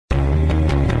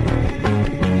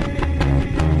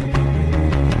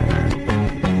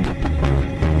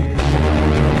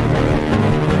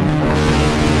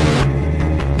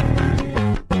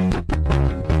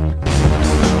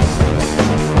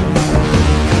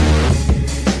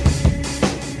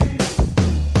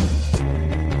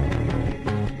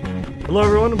Hello,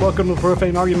 everyone, and welcome to the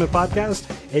Profane Argument Podcast,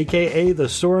 a.k.a. the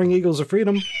Soaring Eagles of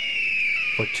Freedom,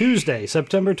 for Tuesday,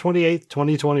 September 28th,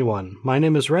 2021. My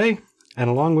name is Ray, and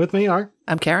along with me are...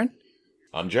 I'm Karen.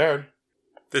 I'm Jared.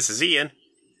 This is Ian.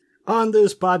 On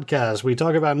this podcast, we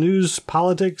talk about news,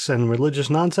 politics, and religious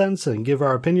nonsense, and give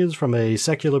our opinions from a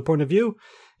secular point of view.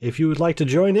 If you would like to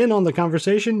join in on the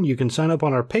conversation, you can sign up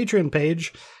on our Patreon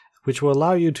page, which will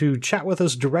allow you to chat with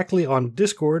us directly on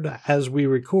Discord as we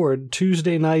record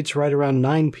Tuesday nights right around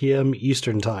 9 p.m.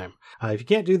 Eastern Time. If you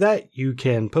can't do that, you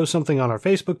can post something on our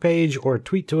Facebook page or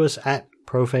tweet to us at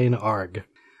ProfaneArg.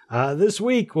 This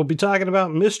week, we'll be talking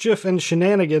about Mischief and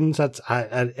Shenanigans. That's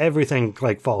everything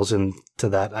falls into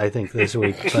that, I think, this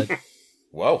week. But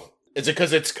whoa. Is it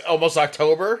because it's almost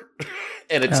October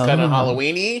and it's kind of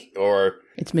Halloween-y, or...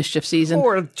 It's mischief season?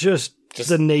 Or just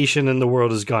the nation and the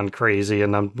world has gone crazy,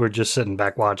 and we're just sitting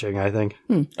back watching, I think.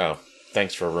 Oh,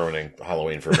 thanks for ruining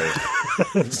Halloween for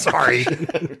me. Sorry.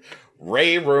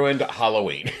 Ray ruined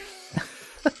Halloween.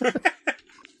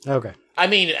 Okay. I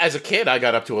mean, as a kid, I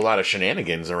got up to a lot of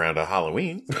shenanigans around a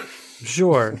Halloween.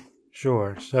 Sure.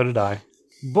 So did I.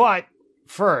 But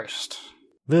first,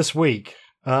 this week,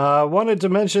 wanted to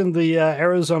mention the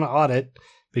Arizona audit,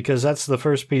 because that's the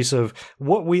first piece of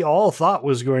what we all thought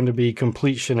was going to be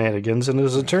complete shenanigans. And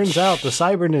as it turns out, the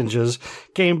cyber ninjas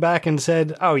came back and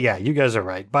said, oh yeah, you guys are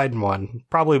right. Biden won,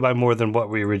 probably by more than what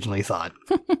we originally thought.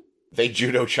 They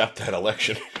judo chopped that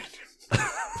election.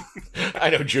 I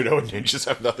know judo and ninjas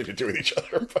have nothing to do with each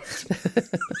other, but...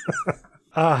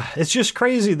 It's just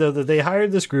crazy, though, that they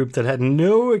hired this group that had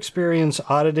no experience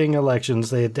auditing elections.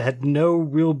 They had no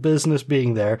real business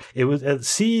being there. It was a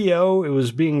CEO. It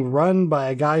was being run by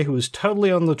a guy who was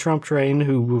totally on the Trump train,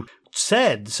 who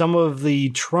said some of the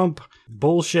Trump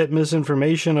bullshit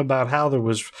misinformation about how there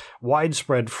was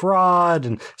widespread fraud.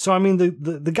 And so, I mean,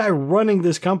 the guy running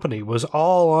this company was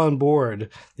all on board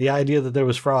the idea that there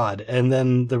was fraud. And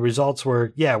then the results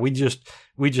were, yeah, we just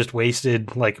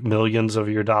wasted millions of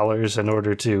your dollars in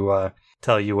order to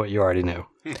tell you what you already knew.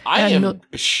 I am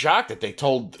shocked that they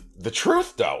told the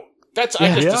truth, though. I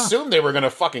just assumed they were going to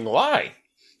fucking lie.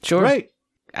 Sure. Right.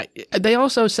 They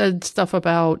also said stuff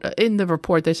about, in the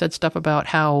report, they said stuff about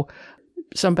how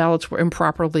some ballots were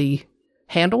improperly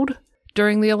handled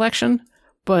during the election,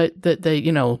 but that they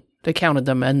counted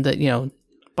them and that,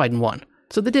 Biden won.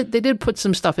 So they did put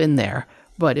some stuff in there,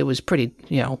 but it was pretty,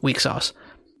 weak sauce.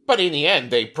 But in the end,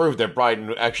 they proved that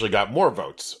Biden actually got more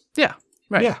votes. Yeah,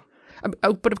 right. Yeah.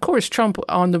 But of course, Trump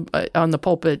on the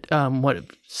pulpit,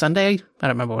 Sunday? I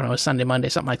don't remember when it was, Sunday, Monday,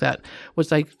 something like that,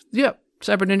 was like, yeah,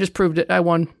 Cyber Ninjas proved it. I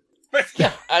won.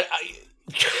 Yeah.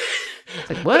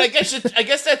 Like, what? But I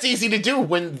guess that's easy to do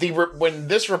when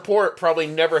this report probably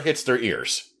never hits their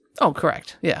ears. Oh,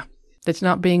 correct. Yeah. It's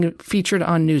not being featured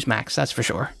on Newsmax, that's for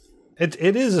sure. It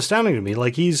is astounding to me.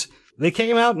 They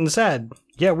came out and said,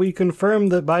 yeah, we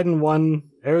confirmed that Biden won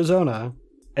Arizona.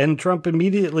 And Trump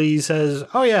immediately says,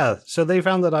 oh, yeah, so they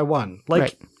found that I won.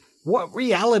 Right. What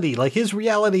reality? His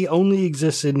reality only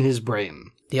exists in his brain.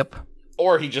 Yep.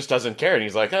 Or he just doesn't care, and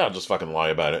he's like, I'll just fucking lie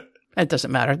about it. It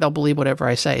doesn't matter. They'll believe whatever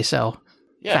I say, so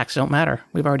facts don't matter.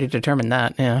 We've already determined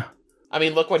that, yeah. I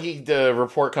mean, look what the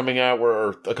report coming out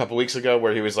a couple weeks ago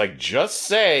where he was like, just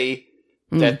say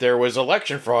that there was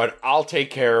election fraud, I'll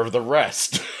take care of the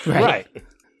rest. Right.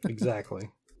 Exactly.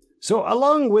 So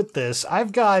along with this,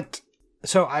 I've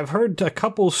heard a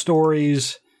couple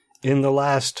stories in the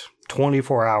last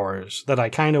 24 hours that I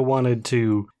kind of wanted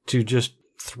to just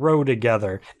throw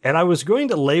together. And I was going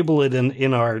to label it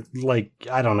in our,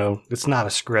 I don't know, it's not a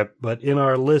script, but in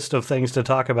our list of things to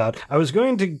talk about, I was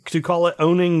going to call it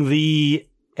owning the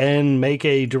and make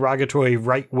a derogatory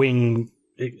right-wing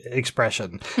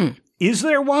expression. Is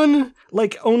there one?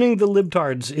 Owning the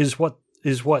libtards is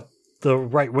what the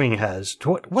right wing has.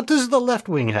 What does the left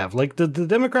wing have? Do the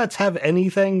Democrats have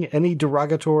anything, any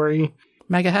derogatory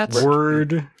MAGA hats?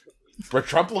 Word? For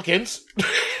Trumplicans?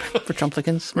 For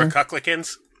Trumplicans? For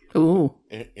Cucklicans? Ooh.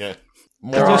 Yeah.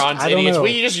 Morons,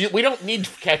 idiots. We don't need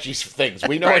catchy things.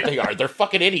 We know what they are. They're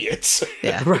fucking idiots.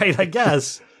 Yeah. Right, I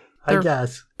guess.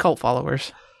 Cult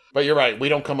followers. But you're right. We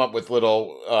don't come up with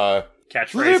little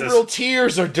catchphrases. Liberal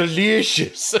tears are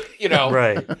delicious.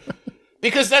 Right.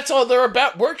 Because that's all they're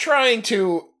about. We're trying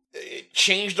to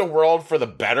change the world for the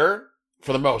better,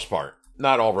 for the most part.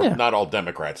 Not all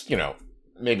Democrats,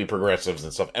 maybe progressives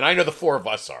and stuff. And I know the four of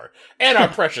us are. And our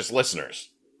precious listeners.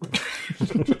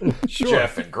 Sure.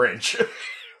 Jeff and Grinch.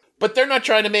 But they're not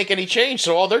trying to make any change,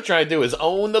 so all they're trying to do is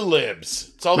own the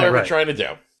libs. That's all they're ever trying to do.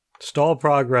 Stall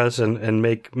progress and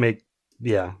make the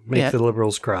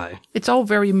liberals cry. It's all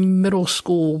very middle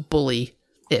school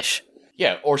bully-ish.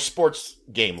 Yeah, or sports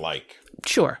game-like.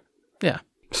 Sure. Yeah.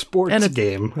 Sports And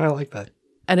game. I like that.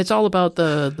 And it's all about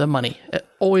the money.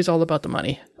 Always all about the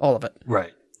money. All of it.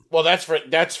 Right. Well, that's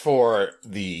for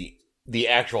the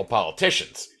actual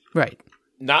politicians, Right.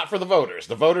 not for the voters.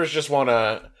 The voters just want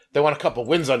a couple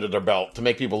wins under their belt to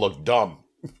make people look dumb.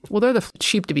 Well, they're the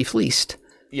sheep to be fleeced.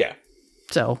 Yeah.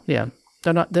 So, yeah.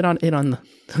 They're not in on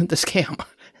the scam.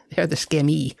 They're the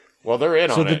scammy. Well, they're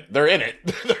in on it. They're in it.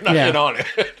 They're not in on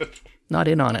it. Not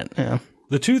in on it, yeah.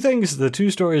 The two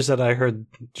stories that I heard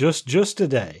just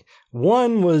today.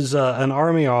 One was an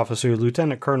Army officer,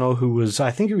 Lieutenant Colonel, who was,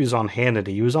 I think he was on Hannity.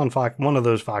 He was on one of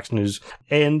those Fox News.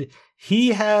 And he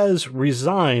has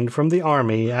resigned from the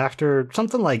Army after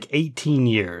something like 18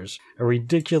 years, a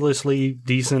ridiculously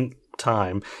decent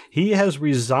time. He has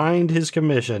resigned his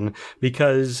commission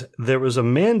because there was a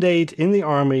mandate in the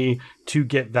Army to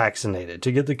get vaccinated,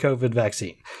 to get the COVID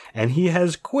vaccine. And he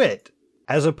has quit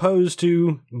as opposed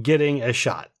to getting a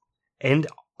shot. And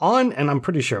I'm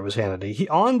pretty sure it was Hannity,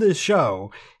 on this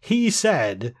show, he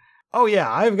said, oh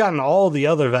yeah, I've gotten all the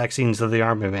other vaccines that the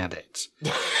Army mandates.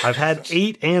 I've had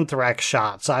 8 anthrax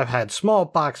shots. I've had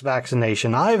smallpox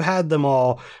vaccination. I've had them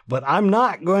all, but I'm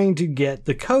not going to get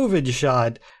the COVID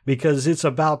shot because it's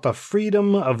about the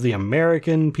freedom of the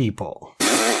American people.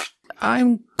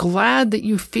 I'm glad that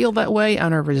you feel that way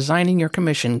and are resigning your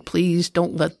commission. Please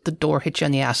don't let the door hit you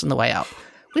in the ass on the way out.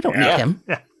 We don't need him.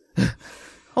 Yeah.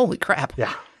 Holy crap.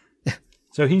 Yeah.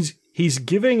 So he's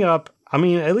giving up, I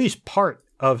mean, at least part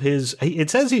of his,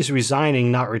 it says he's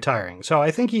resigning, not retiring. So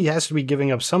I think he has to be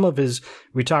giving up some of his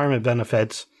retirement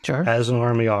benefits as an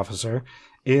Army officer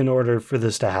in order for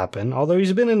this to happen. Although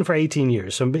he's been in for 18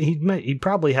 years, so he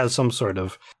probably has some sort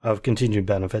of continued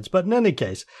benefits. But in any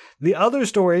case, the other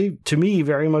story, to me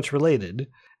very much related,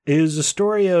 is a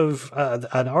story of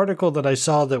an article that I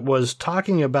saw that was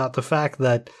talking about the fact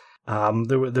that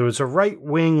there was a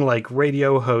right-wing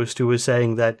radio host who was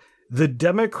saying that the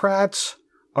Democrats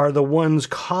are the ones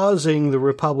causing the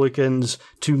Republicans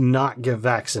to not get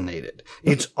vaccinated.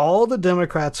 It's all the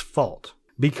Democrats' fault.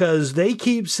 Because they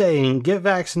keep saying, get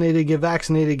vaccinated, get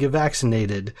vaccinated, get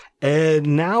vaccinated.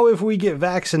 And now if we get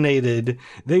vaccinated,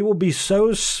 they will be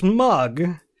so smug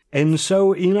and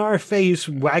so in our face,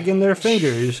 wagging their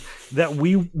fingers, that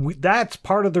that's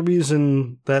part of the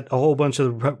reason that a whole bunch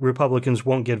of the Republicans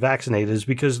won't get vaccinated, is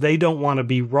because they don't want to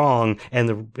be wrong, and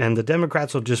the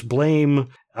Democrats will just blame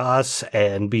us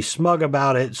and be smug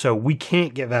about it, so we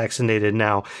can't get vaccinated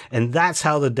now. And that's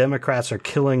how the Democrats are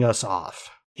killing us off.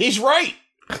 He's right.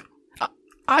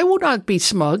 I will not be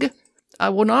smug. I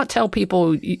will not tell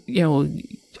people,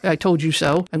 I told you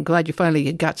so. I'm glad you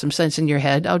finally got some sense in your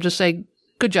head. I'll just say,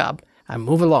 good job. I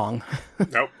move along.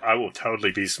 Nope, I will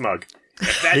totally be smug.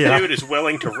 If that dude is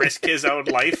willing to risk his own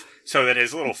life so that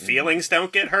his little feelings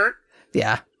don't get hurt,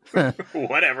 yeah.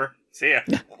 Whatever. See ya.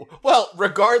 Well,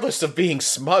 regardless of being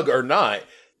smug or not,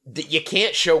 you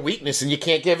can't show weakness and you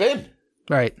can't give in.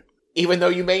 Right. Even though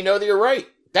you may know that you're right.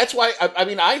 That's why,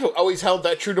 I've always held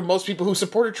that true to most people who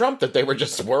supported Trump, that they were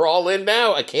just, we're all in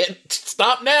now. I can't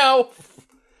stop now.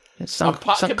 It's some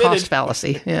cost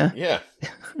fallacy. Yeah. Yeah.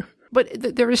 But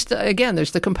there's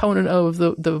the component of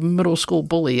the middle school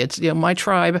bully. It's, my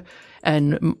tribe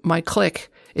and my clique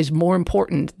is more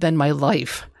important than my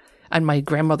life and my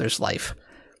grandmother's life.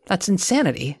 That's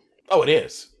insanity. Oh, it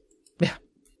is. Yeah.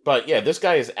 But yeah, this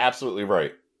guy is absolutely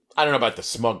right. I don't know about the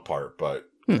smug part, but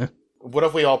what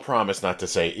if we all promise not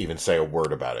to even say a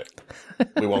word about it?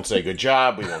 We won't say good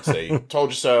job. We won't say told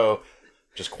you so.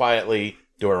 Just quietly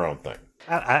do our own thing.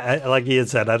 I like Ian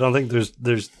said, I don't think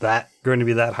there's that going to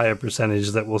be that high a percentage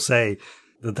that will say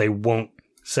that they won't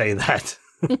say that.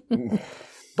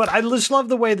 But I just love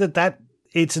the way that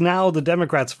it's now the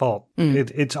Democrats' fault.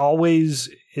 It's always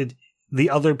the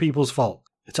other people's fault.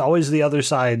 It's always the other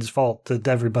side's fault that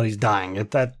everybody's dying.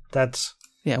 That's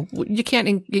you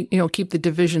can't keep the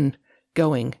division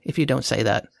going if you don't say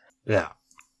that. Yeah.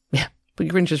 But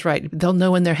Grinch is right. They'll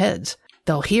know in their heads.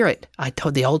 They'll hear it. I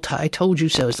told you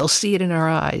so. They'll see it in our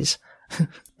eyes.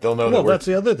 They'll know that's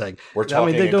the other thing. We're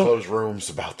talking in closed rooms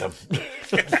about them.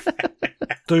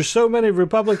 There's so many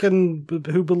Republicans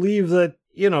who believe that,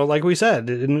 like we said,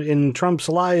 in Trump's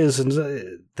lies, and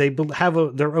they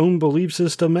have their own belief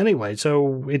system anyway.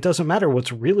 So it doesn't matter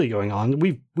what's really going on.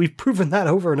 We've proven that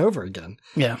over and over again.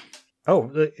 Yeah.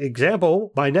 Oh,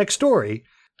 example, my next story.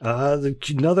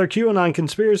 Another QAnon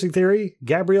conspiracy theory,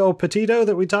 Gabrielle Petito,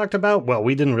 that we talked about. Well,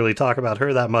 we didn't really talk about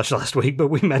her that much last week, but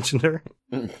we mentioned her.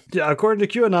 According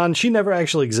to QAnon, she never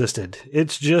actually existed.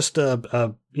 It's just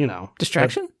a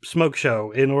distraction? A smoke show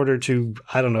in order to,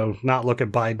 I don't know, not look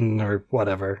at Biden or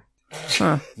whatever.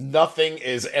 Nothing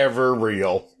is ever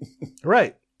real.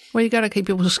 Right. Well, you got to keep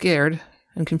people scared.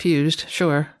 and confused,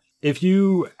 sure. If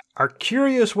you are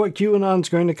curious what QAnon's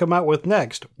going to come out with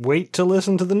next, wait to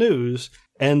listen to the news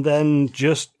and then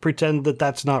just pretend that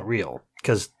that's not real,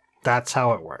 because that's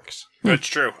how it works. That's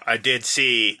true. I did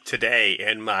see today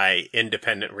in my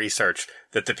independent research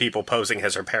that the people posing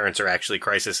as her parents are actually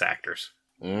crisis actors.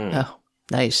 Oh,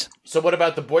 nice. So what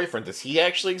about the boyfriend? Does he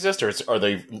actually exist, or are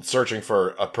they searching for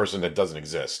a person that doesn't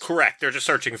exist? Correct. They're just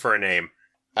searching for a name.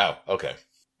 Oh, okay.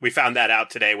 We found that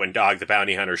out today when Dog the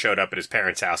Bounty Hunter showed up at his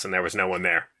parents' house and there was no one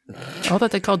there. I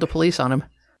thought they called the police on him.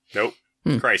 Nope.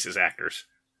 Crisis actors.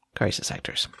 Crisis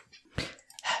actors.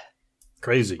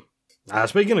 Crazy.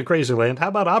 Speaking of crazy land, how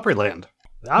about Opryland?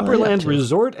 The Opryland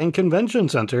Resort and Convention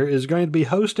Center is going to be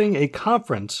hosting a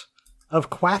conference of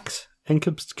quacks and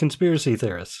conspiracy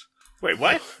theorists. Wait,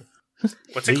 what?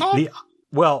 What's it called?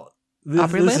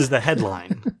 This is the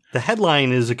headline. The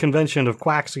headline is a convention of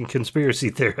quacks and conspiracy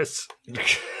theorists.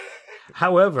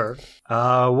 However,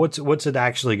 what's it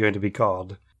actually going to be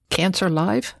called? Cancer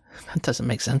Live? That doesn't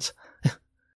make sense.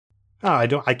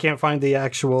 I can't find the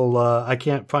actual. I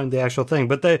can't find the actual thing.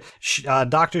 But the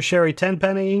Dr. Sherry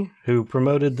Tenpenny, who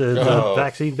promoted the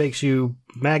vaccine makes you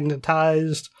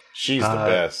magnetized. She's the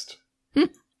best.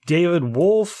 David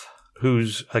Wolf,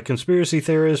 who's a conspiracy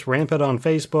theorist, rampant on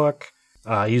Facebook.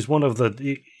 He's one of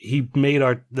he made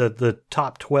the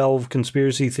top 12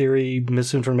 conspiracy theory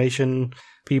misinformation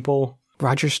people.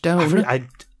 Roger Stone.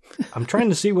 I'm trying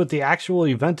to see what the actual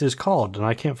event is called, and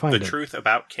I can't find it. The Truth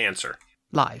About Cancer.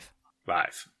 Live.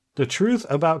 The Truth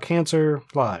About Cancer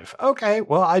Live. Okay,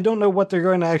 well, I don't know what they're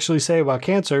going to actually say about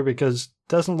cancer, because it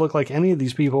doesn't look like any of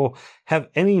these people have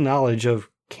any knowledge of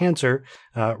cancer.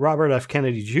 Robert F.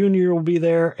 Kennedy Jr. will be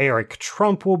there. Eric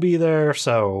Trump will be there,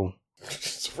 so...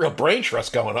 It's a real brain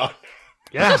trust going on.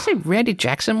 Yeah. Did I say Randy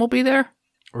Jackson will be there?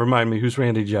 Remind me, who's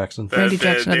Randy Jackson? Randy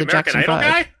Jackson of the American Jackson Idol 5.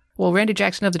 Guy? Well, Randy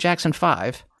Jackson of the Jackson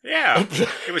 5. Yeah.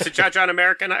 It was a judge on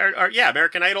American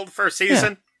Idol the first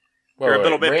season. Yeah. You're a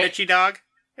little bit pitchy, Dog.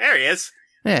 There he is.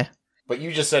 Yeah. But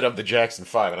you just said of the Jackson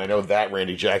 5, and I know that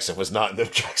Randy Jackson was not in the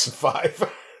Jackson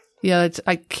 5. Yeah,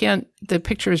 the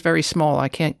picture is very small. I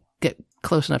can't get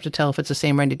close enough to tell if it's the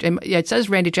same Randy. Yeah, it says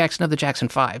Randy Jackson of the Jackson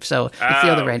 5, so it's the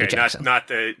other Randy Jackson. Not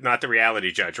the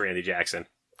reality judge, Randy Jackson.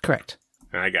 Correct.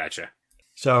 I gotcha.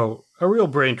 So, a real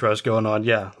brain trust going on,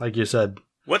 yeah, like you said.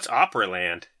 What's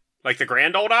Opryland? Like the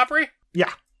Grand Old Opry?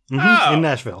 Yeah. Mm-hmm. In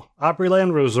Nashville.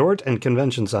 Opryland Resort and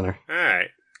Convention Center. All right.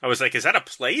 I was like, is that a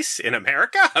place in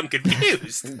America? I'm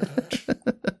confused.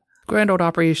 Grand Old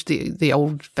Opry is the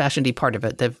old-fashioned part of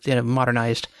it. They've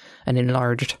modernized and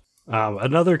enlarged.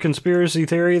 Another conspiracy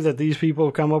theory that these people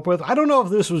have come up with. I don't know if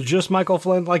this was just Michael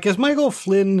Flynn. Like, is Michael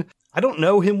Flynn... I don't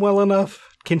know him well enough.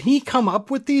 Can he come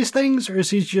up with these things, or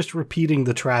is he just repeating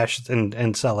the trash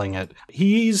and selling it?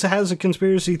 He has a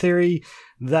conspiracy theory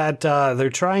that they're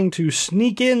trying to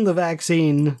sneak in the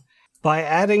vaccine by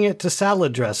adding it to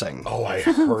salad dressing. Oh, I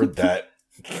heard that.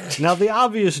 Now, the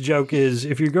obvious joke is,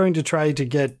 if you're going to try to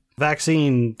get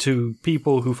vaccine to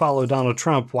people who follow Donald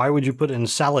Trump, why would you put it in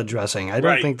salad dressing? I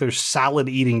don't think there's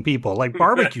salad-eating people. Like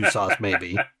barbecue sauce,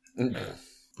 maybe.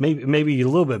 Maybe a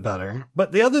little bit better.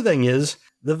 But the other thing is,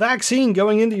 the vaccine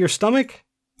going into your stomach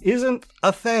isn't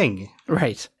a thing.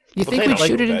 Right. You think we'd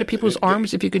shoot it into people's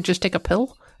arms if you could just take a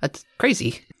pill? That's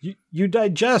crazy. You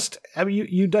digest. I mean,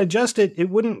 you digest it. It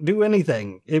wouldn't do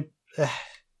anything.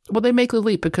 Well, they make the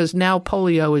leap because now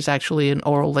polio is actually an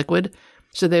oral liquid.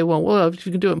 So they won't, well, if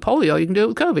you can do it in polio, you can do it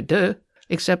with COVID, duh.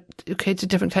 Except, okay, it's a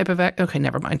different type of okay,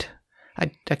 never mind. I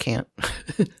can't.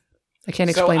 I can't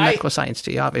explain medical science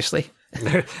to you, obviously.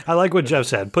 I like what Jeff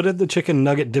said. Put in the chicken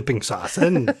nugget dipping sauce,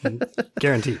 and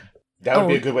guaranteed. That would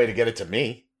be a good way to get it to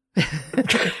me.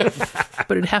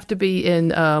 But it'd have to be in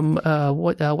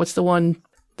what's the one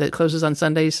that closes on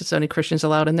Sundays? It's only Christians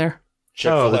allowed in there.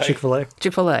 Chick-fil-A. Oh, the Chick-fil-A.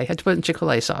 Chick-fil-A. I had to put in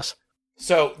Chick-fil-A sauce.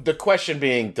 So the question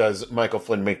being, does Michael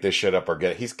Flynn make this shit up or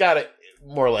get it? He's got to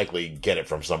more likely get it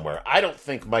from somewhere. I don't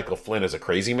think Michael Flynn is a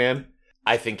crazy man.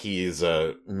 I think he is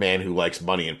a man who likes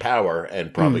money and power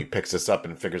and probably picks this up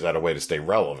and figures out a way to stay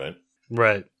relevant.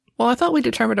 Right. Well, I thought we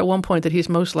determined at one point that he's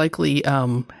most likely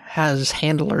has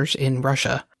handlers in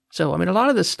Russia. So, I mean, a lot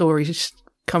of the stories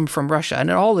come from Russia, and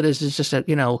all it is just,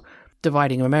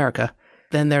 dividing America.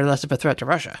 Then they're less of a threat to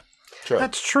Russia. True.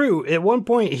 That's true. At one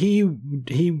point, he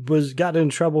got in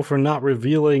trouble for not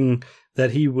revealing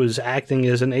that he was acting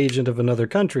as an agent of another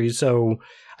country. So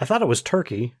I thought it was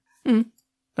Turkey. Mm.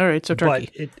 All right, so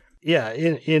Turkey. But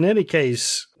in any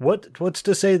case, what's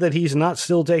to say that he's not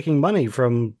still taking money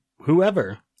from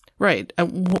whoever? Right.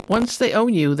 Once they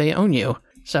own you, they own you.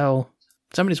 So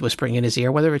somebody's whispering in his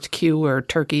ear, whether it's Q or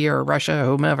Turkey or Russia or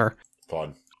whomever.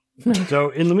 Fun. So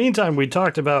in the meantime, we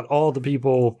talked about all the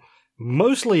people,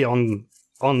 mostly on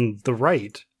the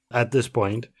right at this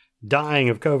point, dying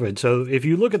of COVID. So if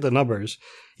you look at the numbers,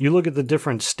 you look at the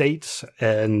different states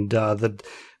and the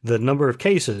number of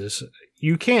cases,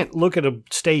 you can't look at a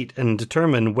state and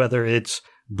determine whether it's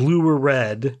blue or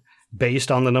red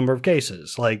based on the number of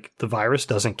cases. Like, the virus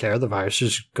doesn't care. The virus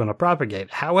is going to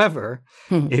propagate. However,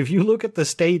 if you look at the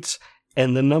states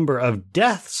and the number of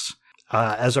deaths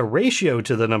as a ratio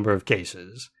to the number of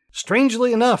cases,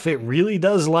 strangely enough, it really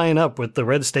does line up with the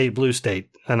red state, blue state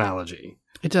analogy.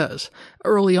 It does.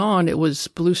 Early on, it was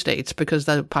blue states because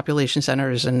the population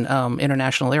centers and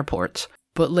international airports.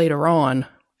 But later on,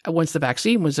 once the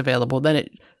vaccine was available, then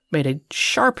it made a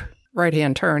sharp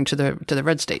right-hand turn to the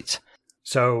red states.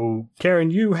 So,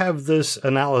 Karen, you have this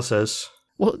analysis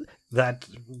that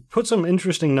puts some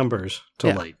interesting numbers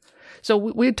to light. So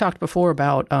we had talked before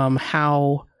about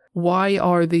why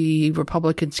are the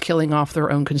Republicans killing off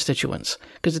their own constituents?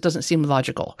 Because it doesn't seem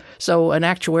logical. So an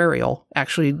actuarial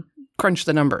actually crunched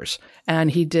the numbers, and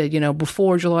he did,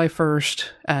 before July 1st,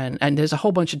 and there's a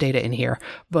whole bunch of data in here,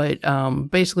 but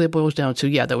basically it boils down to,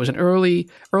 there was an early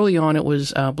on, it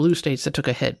was blue states that took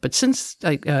a hit, but since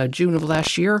June of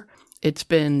last year, it's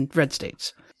been red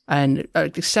states, and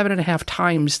 7.5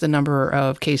 times the number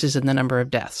of cases and the number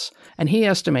of deaths. And he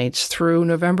estimates through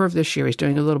November of this year, he's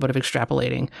doing a little bit of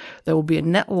extrapolating, there will be a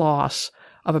net loss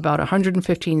of about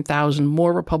 115,000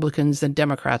 more Republicans than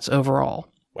Democrats overall.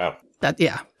 Wow.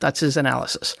 That's his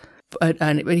analysis. But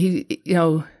he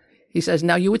says,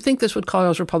 now you would think this would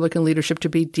cause Republican leadership to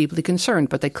be deeply concerned,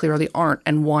 but they clearly aren't.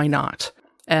 And why not?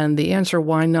 And the answer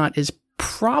why not is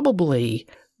probably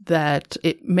that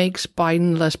it makes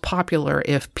Biden less popular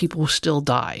if people still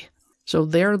die. So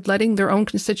they're letting their own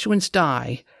constituents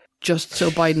die just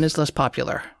so Biden is less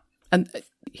popular. And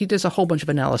he does a whole bunch of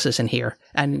analysis in here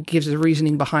and gives the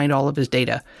reasoning behind all of his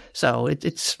data. So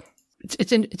it's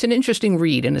an interesting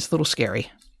read, and it's a little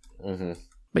scary. Mm-hmm.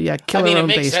 But kill their own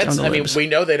based on the libs. We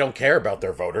know they don't care about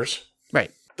their voters. Right.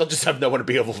 They'll just have no one to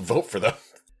be able to vote for them.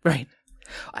 Right.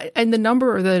 And the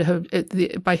number that have,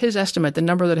 by his estimate, the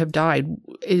number that have died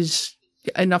is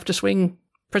enough to swing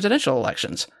presidential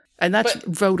elections. And that's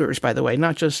voters, by the way,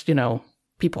 not just,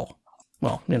 people.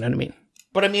 Well, you know what I mean.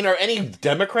 But are any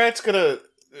Democrats going to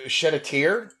shed a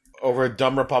tear over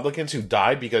dumb Republicans who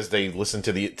died because they listened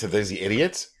to these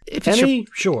idiots?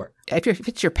 Sure. If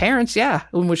it's your parents, yeah.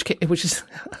 Which is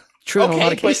true in a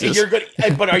lot of cases.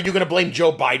 But are you going to blame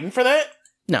Joe Biden for that?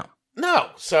 No. No.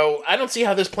 So I don't see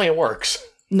how this plan works.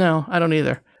 No, I don't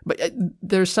either. But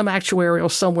there's some actuarial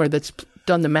somewhere that's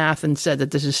done the math and said that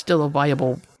this is still a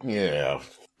viable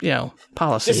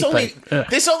policy.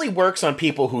 This only works on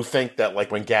people who think that,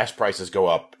 like, when gas prices go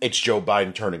up, it's Joe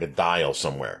Biden turning a dial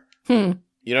somewhere. You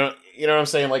know what I'm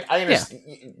saying? Like, I understand.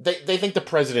 Yeah. They think the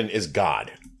president is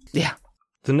God. Yeah.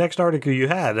 The next article you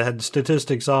had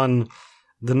statistics on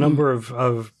the number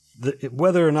of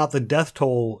whether or not the death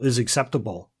toll is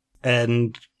acceptable.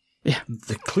 And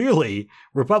clearly,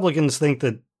 Republicans think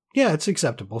that, it's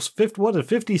acceptable.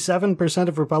 57%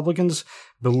 of Republicans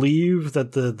believe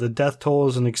that the death toll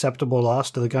is an acceptable loss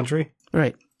to the country?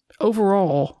 Right.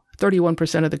 Overall,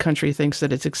 31% of the country thinks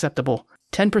that it's acceptable.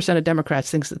 10% of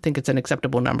Democrats think it's an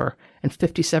acceptable number, and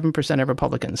 57% of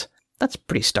Republicans. That's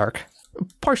pretty stark.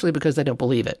 Partially because they don't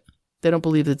believe it. They don't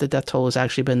believe that the death toll has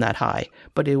actually been that high.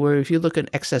 But if you look at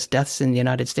excess deaths in the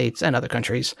United States and other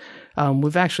countries,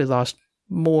 we've actually lost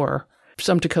more,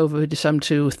 some to COVID, some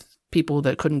to people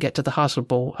that couldn't get to the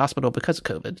hospital because of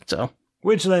COVID. So,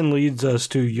 which then leads us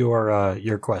to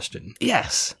your question.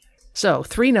 Yes. So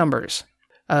 3 numbers.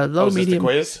 Low, medium. This the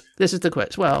quiz? This is the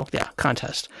quiz. Well,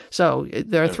 contest. So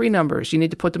there are 3 numbers. You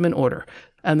need to put them in order.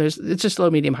 And it's just low,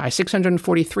 medium, high.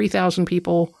 643,000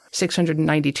 people,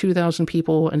 692,000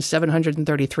 people, and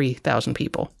 733,000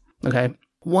 people. Okay.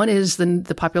 One is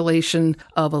the population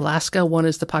of Alaska, one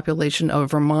is the population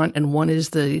of Vermont, and one is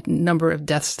the number of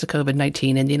deaths to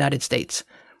COVID-19 in the United States.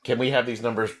 Can we have these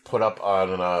numbers put up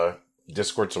on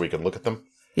Discord so we can look at them?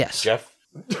 Yes. Jeff?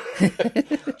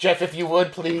 Jeff, if you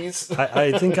would, please.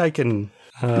 I think I can.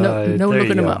 No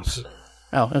looking them up.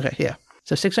 Oh, okay, yeah.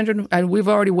 So 600, and we've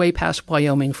already way past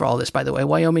Wyoming for all this, by the way.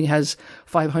 Wyoming has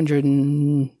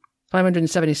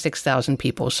 576,000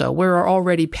 people, so we're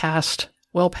already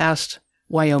well past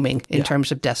Wyoming in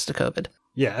terms of deaths to COVID.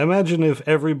 Yeah, imagine if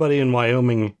everybody in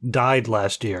Wyoming died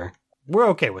last year. We're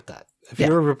okay with that. If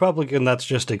you're a Republican, that's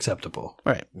just acceptable.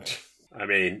 Right.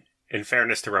 In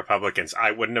fairness to Republicans, I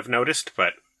wouldn't have noticed,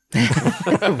 but...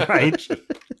 Right.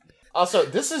 Also,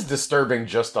 this is disturbing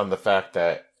just on the fact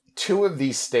that 2 of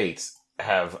these states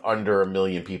have under 1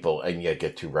 million people and yet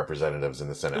get 2 representatives in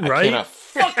the Senate. Right? I cannot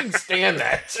fucking stand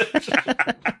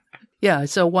that. Yeah,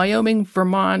 so Wyoming,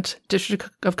 Vermont, District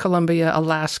of Columbia,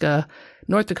 Alaska,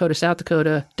 North Dakota, South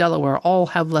Dakota, Delaware all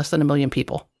have less than 1 million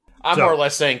people. I'm more or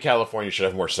less saying California should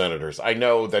have more senators. I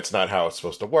know that's not how it's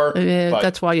supposed to work. But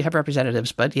That's why you have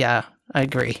representatives, but yeah, I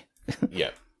agree.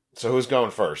 yeah. So who's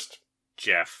going first?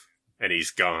 Jeff. And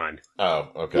he's gone. Oh,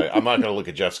 okay. I'm not going to look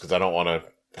at Jeff's because I don't want to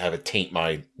have it taint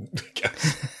my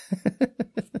guess.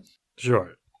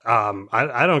 Sure.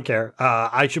 I don't care.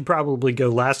 I should probably go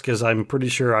last because I'm pretty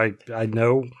sure I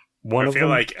know one of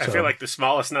them. I feel like the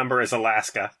smallest number is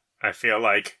Alaska. I feel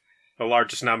like the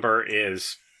largest number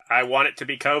is, I want it to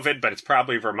be COVID, but it's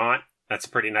probably Vermont. That's a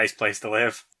pretty nice place to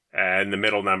live. And the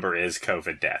middle number is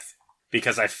COVID death.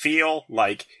 Because I feel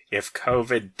like if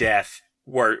COVID death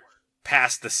were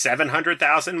past the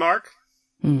 700,000 mark,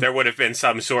 there would have been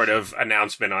some sort of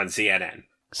announcement on CNN.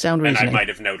 Sound reasoning. And I might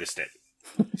have noticed it.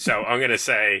 So I'm going to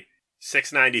say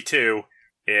 692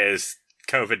 is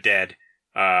COVID dead,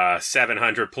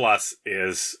 700 plus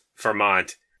is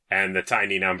Vermont, and the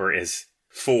tiny number is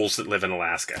fools that live in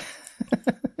Alaska.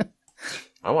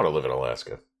 I want to live in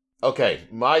Alaska. Okay,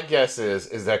 my guess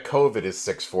is that COVID is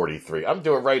 643. I'm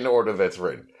doing it right in the order that's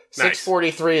written. Nice.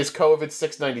 643 is COVID,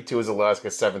 692 is Alaska,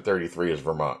 733 is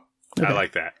Vermont. Okay. I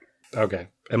like that. Okay.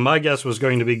 And my guess was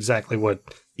going to be exactly what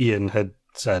Ian had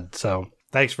said, so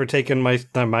thanks for taking my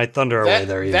thunder away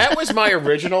there, Ian. That was my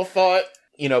original thought,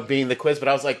 being the quiz, but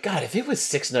I was like, God, if it was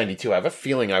 692, I have a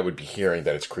feeling I would be hearing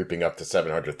that it's creeping up to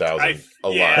 700,000 a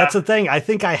lot. yeah. That's the thing. I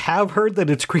think I have heard that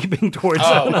it's creeping towards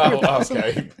 700,000.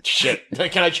 Okay. Shit.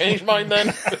 Can I change mine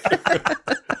then?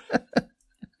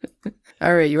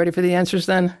 All right, you ready for the answers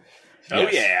then? Oh,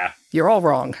 yeah. You're all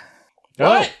wrong.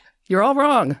 What? You're all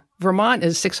wrong. Vermont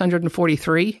is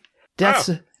 643.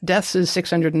 Deaths is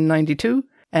 692.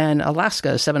 And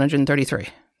Alaska is 733.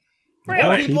 More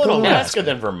Really? people in Alaska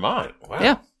than Vermont. Wow.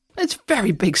 Yeah. It's a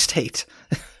very big state.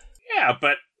 Yeah,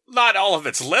 but not all of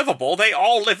it's livable. They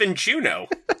all live in Juneau.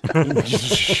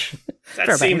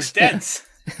 That seems dense.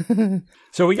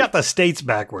 So we got the states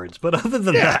backwards, but other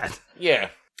than that. Yeah.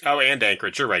 Oh, and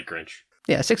Anchorage. You're right, Grinch.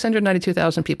 Yeah,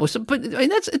 692,000 people. So, but I mean,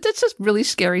 that's a really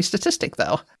scary statistic,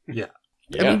 though. Yeah.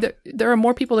 Yeah. I mean, there are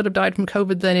more people that have died from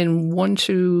COVID than in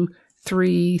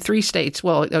three states.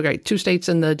 Well, okay, 2 states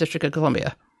in the District of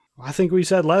Columbia. I think we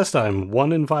said last time, more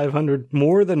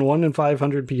than 1 in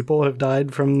 500 people have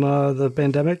died from the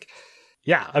pandemic.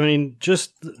 Yeah, I mean,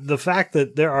 just the fact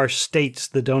that there are states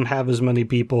that don't have as many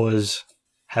people as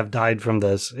have died from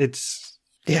this, it's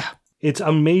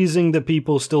amazing that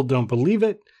people still don't believe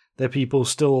it, that people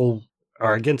still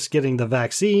are against getting the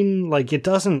vaccine. Like, it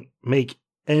doesn't make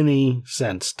any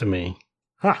sense to me.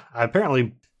 I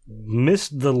apparently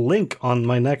missed the link on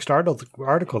my next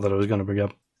article that I was going to bring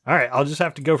up. All right, I'll just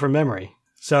have to go from memory.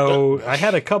 So I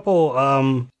had a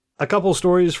couple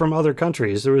stories from other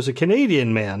countries. There was a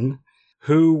Canadian man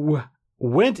who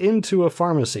went into a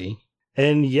pharmacy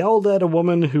and yelled at a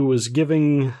woman who was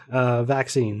giving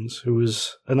vaccines, who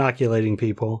was inoculating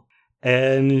people.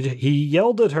 And he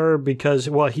yelled at her because,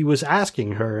 he was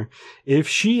asking her if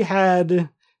she had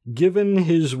given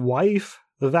his wife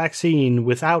the vaccine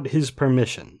without his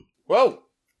permission. Whoa.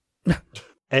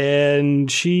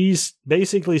 And she's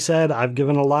basically said, I've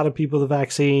given a lot of people the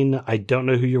vaccine. I don't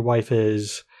know who your wife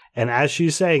is. And as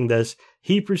she's saying this,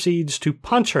 he proceeds to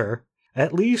punch her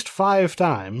at least 5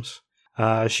 times.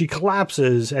 She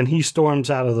collapses and he storms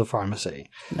out of the pharmacy.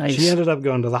 Nice. She ended up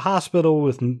going to the hospital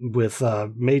with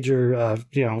major,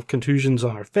 contusions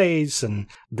on her face, and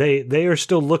they are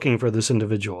still looking for this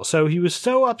individual. So he was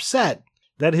so upset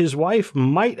that his wife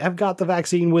might have got the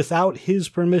vaccine without his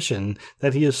permission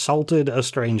that he assaulted a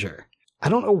stranger. I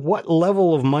don't know what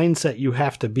level of mindset you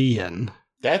have to be in.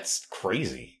 That's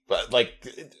crazy. But,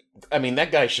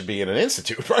 that guy should be in an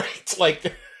institute,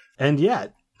 right? And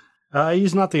yet,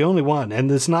 he's not the only one. And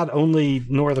it's not only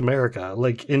North America.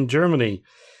 Like, in Germany,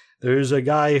 there's a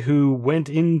guy who went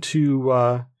into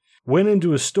a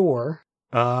store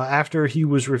after he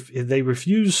was they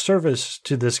refused service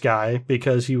to this guy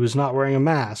because he was not wearing a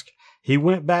mask. He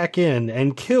went back in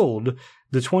and killed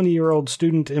the 20-year-old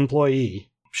student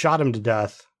employee, shot him to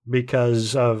death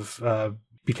because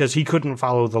he couldn't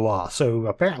follow the law. So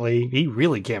apparently he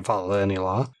really can't follow any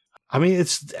law. I mean,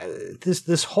 it's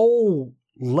this whole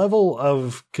level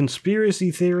of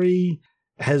conspiracy theory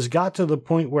has got to the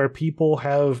point where people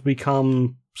have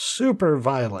become super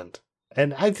violent.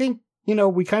 And I think,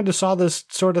 we kind of saw this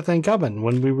sort of thing coming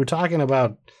when we were talking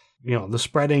about, the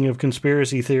spreading of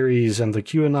conspiracy theories and the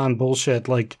QAnon bullshit.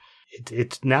 Like,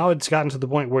 it's gotten to the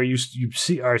point where you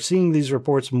are seeing these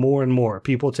reports more and more.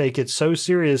 People take it so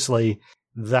seriously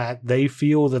that they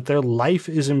feel that their life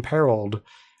is imperiled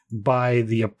by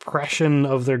the oppression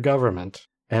of their government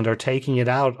and are taking it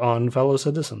out on fellow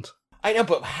citizens. I know,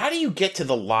 but how do you get to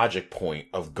the logic point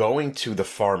of going to the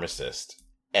pharmacist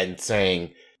and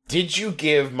saying, did you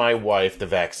give my wife the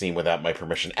vaccine without my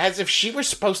permission? As if she was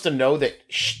supposed to know that,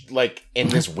 in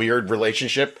this weird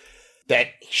relationship, that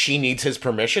she needs his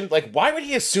permission? Like, why would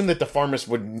he assume that the pharmacist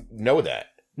would know that?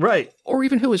 Right. Or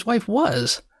even who his wife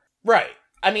was. Right.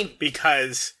 I mean,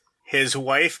 because his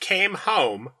wife came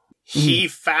home, he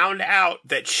found out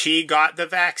that she got the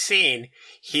vaccine.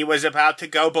 He was about to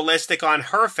go ballistic on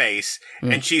her face,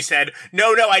 and she said,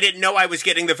 "No, I didn't know I was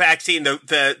getting the vaccine.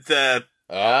 The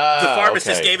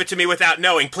pharmacist gave it to me without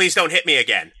knowing. Please don't hit me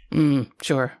again."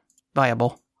 Sure.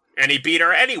 Viable. And he beat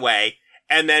her anyway,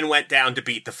 and then went down to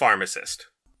beat the pharmacist.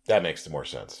 That makes more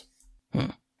sense.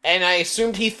 And I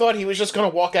assumed he thought he was just going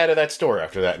to walk out of that store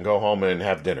after that and go home and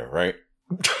have dinner, right?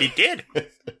 He did.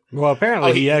 Well,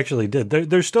 apparently he actually did.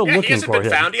 They're still looking for him. He hasn't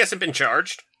been found. He hasn't been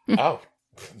charged. Oh.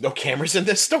 No cameras in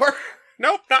this store?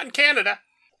 Nope, not in Canada.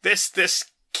 This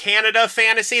Canada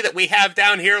fantasy that we have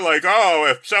down here, like, oh,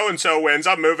 if so-and-so wins,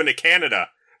 I'm moving to Canada.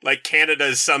 Like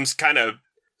Canada's some kind of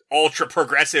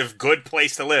ultra-progressive good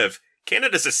place to live.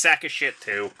 Canada's a sack of shit,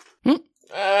 too.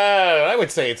 I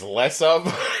would say it's less of,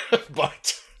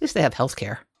 but... At least they have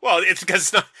healthcare. Well, it's because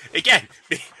it's not, again,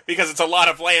 because it's a lot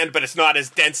of land, but it's not as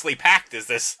densely packed as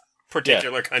this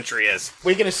particular country is.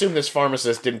 We can assume this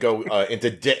pharmacist didn't go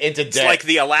into debt. It's like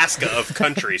the Alaska of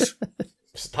countries.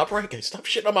 Stop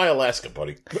shitting on my Alaska,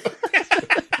 buddy.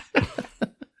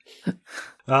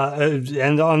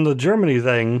 And on the Germany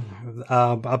thing,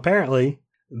 apparently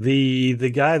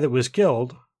the guy that was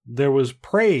killed, there was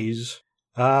praise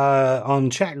on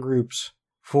chat groups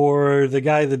for the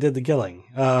guy that did the killing.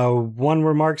 One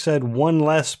remark said, "one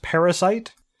less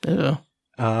parasite." Ew.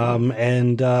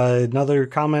 And another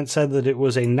comment said that it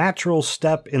was a natural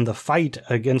step in the fight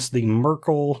against the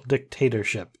Merkel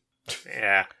dictatorship.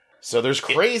 Yeah. So there's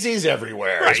crazies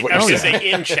everywhere. Right. I was going to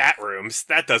say in chat rooms.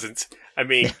 That doesn't, I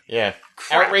mean, yeah.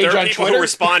 Crap. Outrage there are on people Twitter? who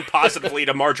respond positively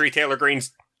to Marjorie Taylor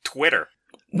Greene's Twitter.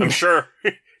 I'm sure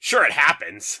it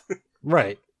happens.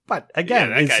 Right. But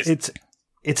again, Yeah,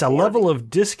 it's a level of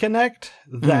disconnect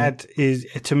that is,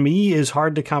 to me, is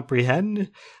hard to comprehend.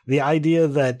 The idea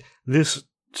that this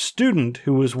student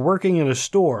who was working in a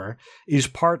store is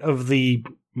part of the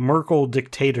Merkel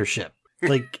dictatorship.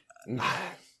 Like,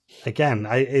 again,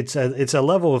 it's a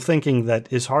level of thinking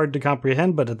that is hard to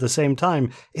comprehend, but at the same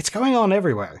time, it's going on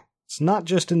everywhere. It's not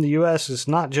just in the U.S. It's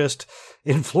not just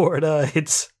in Florida.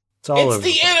 It's all over. It's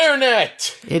the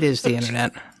internet! It is the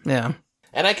internet. Yeah.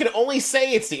 And I can only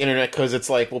say it's the internet because it's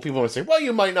like, well, people would say, well,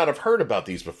 you might not have heard about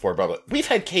these before, but we've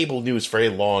had cable news for a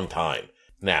long time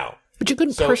now. But you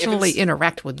couldn't personally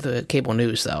interact with the cable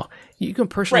news, though. You can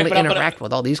personally interact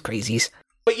with all these crazies.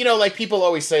 But, like, people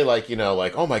always say, like,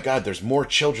 oh, my God, there's more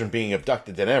children being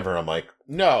abducted than ever. I'm like,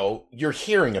 no, you're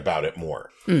hearing about it more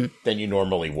than you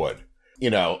normally would.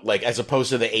 Like, as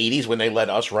opposed to the 80s when they let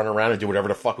us run around and do whatever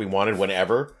the fuck we wanted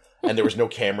whenever. And there was no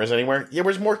cameras anywhere. There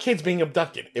was more kids being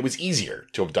abducted. It was easier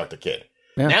to abduct a kid.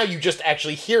 Yeah. Now you just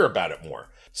actually hear about it more.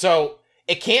 So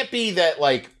it can't be that,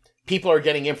 like, people are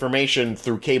getting information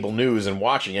through cable news and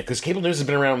watching it, because cable news has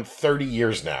been around 30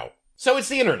 years now. So it's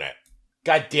the internet.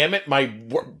 God damn it, my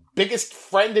biggest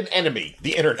friend and enemy,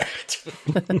 the internet.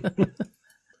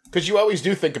 Because you always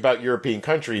do think about European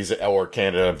countries or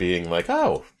Canada being like,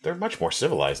 oh, they're much more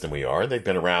civilized than we are. They've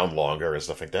been around longer and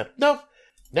stuff like that. No.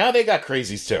 Now they got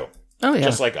crazies too. Oh, yeah.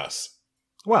 Just like us.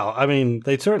 Well, I mean,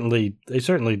 they certainly,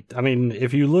 I mean,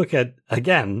 if you look at,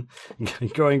 again,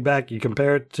 going back, you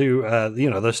compare it to,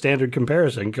 the standard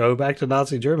comparison, go back to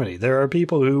Nazi Germany. There are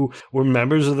people who were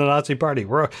members of the Nazi Party.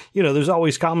 There's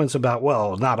always comments about,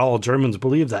 well, not all Germans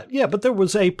believe that. Yeah, but there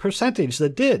was a percentage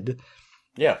that did.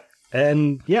 Yeah.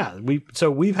 And yeah,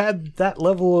 we've had that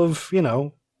level of,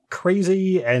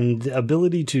 crazy and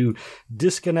ability to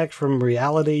disconnect from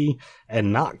reality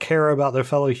and not care about their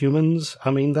fellow humans. I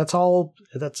mean,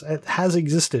 it has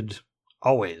existed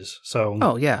always. So,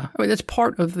 oh yeah, I mean, that's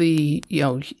part of the,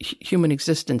 human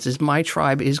existence is my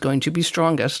tribe is going to be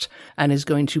strongest and is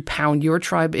going to pound your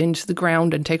tribe into the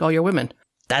ground and take all your women.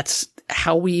 That's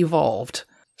how we evolved.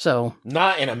 So,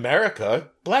 not in America.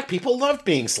 Black people loved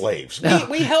being slaves.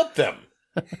 We helped them.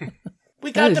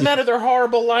 We got them out of their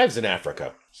horrible lives in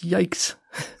Africa. Yikes.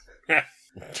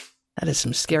 That is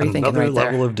some scary thinking right there.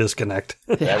 Another level of disconnect.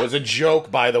 That was a joke,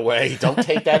 by the way. Don't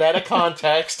take that out of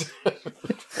context.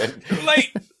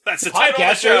 Late. That's the title of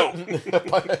the show.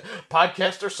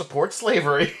 Podcaster supports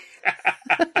slavery.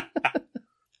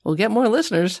 We'll get more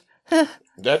listeners.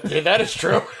 That is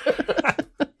true.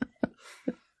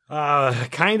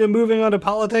 Kind of moving on to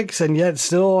politics, and yet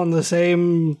still on the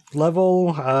same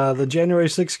level. The January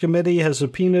 6th committee has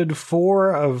subpoenaed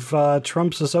 4 of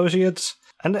Trump's associates.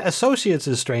 And associates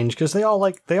is strange because they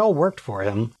all worked for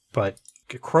him, but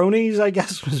cronies, I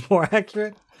guess, was more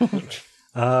accurate.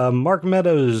 Mark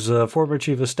Meadows, former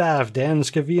chief of staff, Dan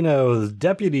Scavino,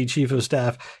 deputy chief of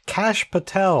staff, Kash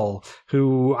Patel,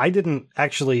 who I don't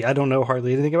know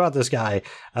hardly anything about this guy,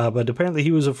 but apparently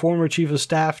he was a former chief of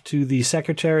staff to the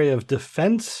Secretary of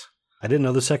Defense. I didn't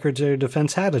know the Secretary of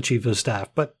Defense had a chief of staff,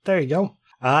 but there you go.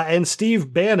 And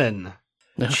Steve Bannon,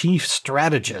 chief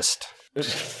strategist.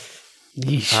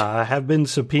 Have been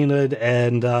subpoenaed,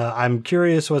 and I'm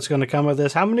curious what's going to come of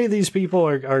this. How many of these people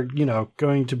are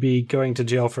going to be going to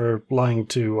jail for lying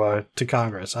to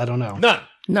Congress? I don't know.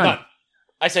 None.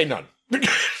 I say none.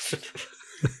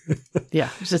 Yeah,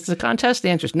 is this the contest? The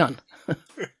answer is none.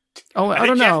 I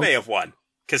don't Jeff know. may have won,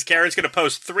 because Karen's going to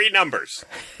post 3 numbers.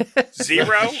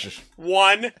 0,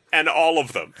 1, and all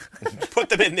of them. Put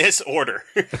them in this order.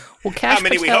 Well, Kash how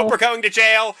many Patel, we hope are going to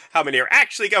jail, how many are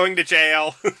actually going to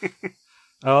jail.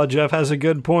 Oh, Jeff has a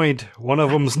good point. One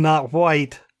of them's not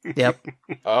white. Yep.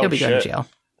 He'll be going to jail.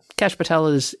 Kash Patel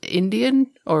is Indian,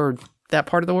 or that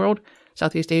part of the world?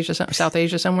 South Asia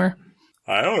somewhere?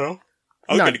 I don't know.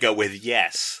 I'm going to go with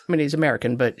yes. I mean, he's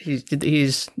American, but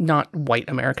he's not white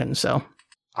American, so...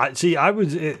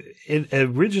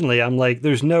 Originally, I'm like,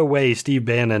 there's no way Steve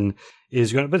Bannon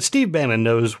is going to... But Steve Bannon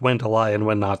knows when to lie and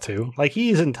when not to. Like,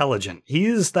 he's intelligent.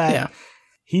 He's that... Yeah.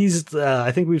 He's,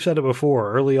 I think we've said it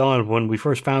before, early on when we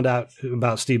first found out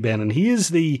about Steve Bannon. He is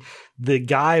the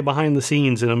guy behind the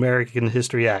scenes in American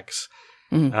History X.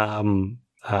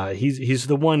 Mm-hmm. He's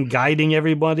the one guiding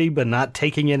everybody, but not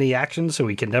taking any action, so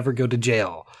he can never go to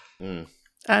jail. Mm.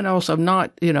 And also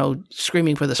not,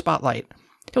 screaming for the spotlight.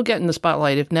 He'll get in the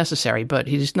spotlight if necessary, but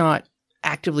he's not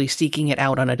actively seeking it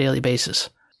out on a daily basis.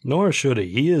 Nor should he.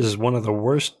 He is one of the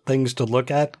worst things to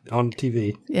look at on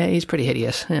TV. Yeah, he's pretty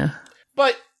hideous, yeah.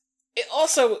 But it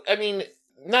also, I mean,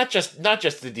 not just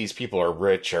that these people are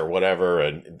rich or whatever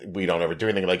and we don't ever do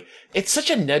anything. Like, it's such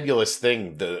a nebulous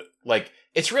thing.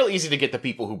 It's real easy to get the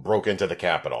people who broke into the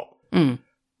Capitol. Mm.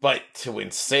 But to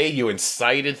say you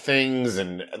incited things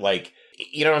and, like,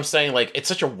 you know what I'm saying? Like, it's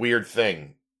such a weird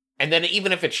thing. And then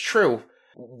even if it's true,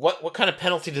 what kind of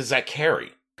penalty does that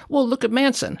carry? Well, look at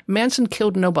Manson. Manson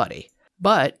killed nobody,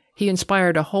 but he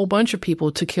inspired a whole bunch of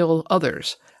people to kill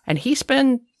others. And he's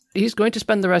going to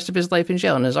spend the rest of his life in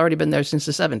jail and has already been there since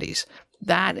the 70s.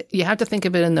 That, you have to think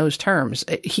of it in those terms.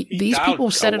 These people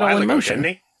set it all in motion.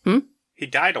 Didn't he? He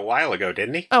died a while ago,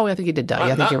 didn't he? Oh, I think he did die.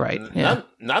 I think you're right. Yeah.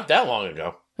 Not that long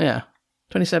ago. Yeah.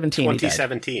 2017.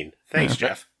 2017. Thanks,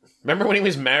 Jeff. Remember when he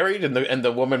was married and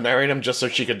the woman married him just so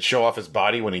she could show off his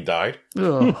body when he died?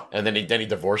 Ugh. And then he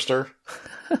divorced her?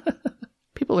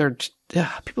 People are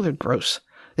gross.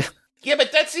 Yeah,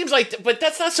 but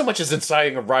that's not so much as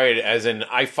inciting a riot as in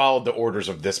I followed the orders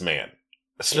of this man,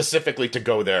 specifically to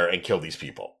go there and kill these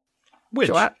people. Which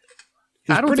is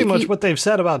pretty much what they've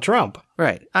said about Trump.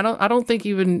 Right. I don't think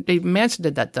even Manson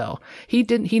did that though. He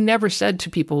never said to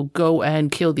people, go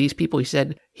and kill these people. He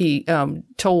said he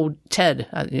told Ted,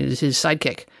 his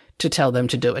sidekick, to tell them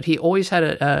to do it. He always had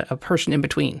a person in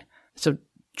between. So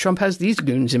Trump has these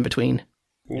goons in between.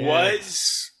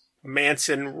 Was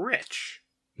Manson rich?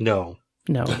 No.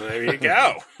 There you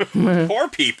go. Poor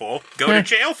people go to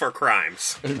jail for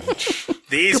crimes.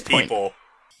 These people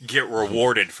get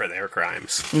rewarded for their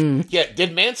crimes. Mm. Yeah,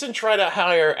 did Manson try to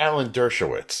hire Alan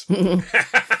Dershowitz?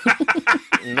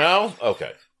 No?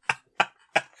 Okay.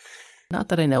 Not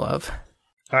that I know of.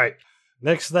 All right.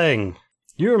 Next thing.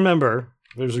 You remember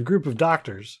there's a group of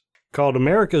doctors called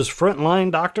America's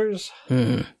Frontline Doctors?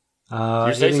 Mm.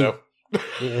 You say so.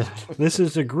 Yeah, this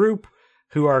is a group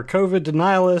who are COVID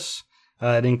denialists.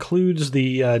 It includes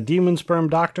the demon sperm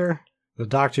doctor, the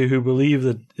doctor who believe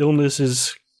that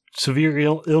severe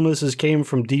illnesses came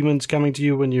from demons coming to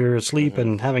you when you're asleep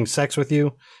and having sex with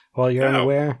you while you're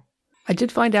unaware. I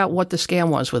did find out what the scam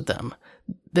was with them.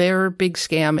 Their big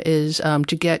scam is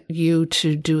to get you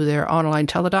to do their online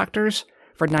teledoctors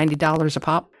for $90 a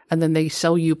pop, and then they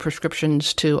sell you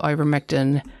prescriptions to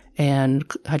ivermectin and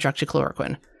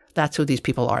hydroxychloroquine. That's who these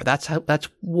people are. That's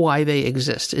why they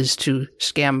exist, is to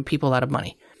scam people out of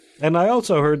money. And I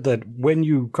also heard that when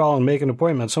you call and make an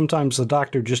appointment, sometimes the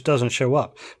doctor just doesn't show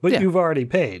up, but you've already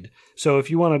paid. So if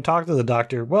you want to talk to the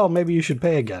doctor, well, maybe you should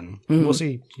pay again. Mm-hmm. We'll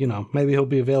see, maybe he'll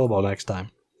be available next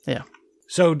time. Yeah.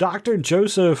 So Dr.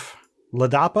 Joseph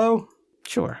Ladapo,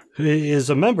 sure, who is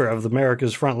a member of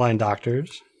America's Frontline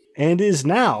Doctors, and is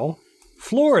now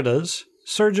Florida's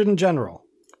Surgeon General.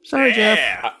 Sorry,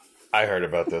 Jeff. I heard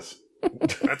about this.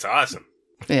 That's awesome.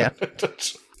 Yeah.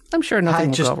 I'm sure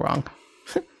nothing will go wrong.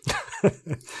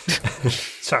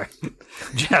 Sorry.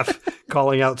 Jeff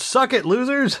calling out, suck it,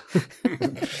 losers.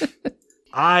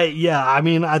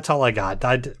 That's all I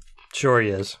got. Sure he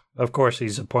is. Of course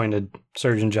he's appointed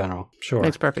Surgeon General. Sure.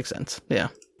 Makes perfect sense. Yeah.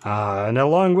 And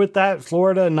along with that,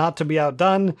 Florida, not to be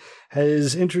outdone,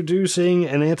 is introducing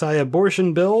an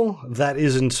anti-abortion bill that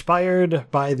is inspired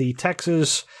by the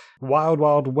Texas Wild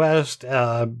Wild West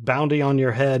bounty on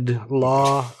your head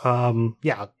law.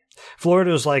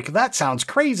 Florida's like, that sounds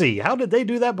crazy. How did they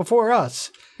do that before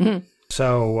us? Mm-hmm.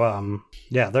 So,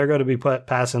 they're going to be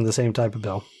passing the same type of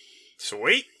bill.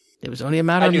 Sweet. It was only a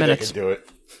matter of minutes. They could do it.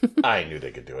 I knew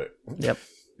they could do it. Yep.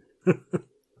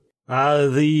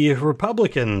 The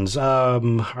Republicans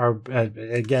are,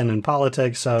 again, in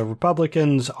politics,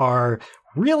 Republicans are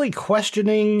really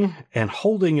questioning and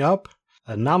holding up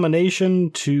a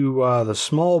nomination to the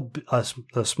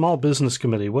Small Business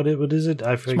Committee. What is it?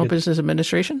 I forget. Small Business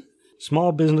Administration?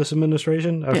 Small Business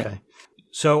Administration? Okay. Yeah.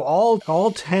 So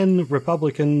all 10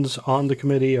 Republicans on the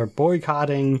committee are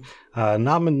boycotting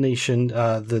nomination.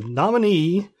 The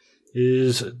nominee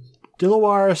is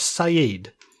Dilawar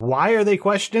Syed. Why are they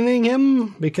questioning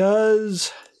him?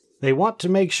 Because they want to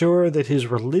make sure that his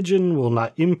religion will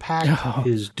not impact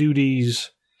his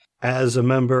duties as a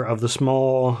member of the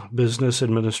Small Business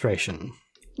Administration.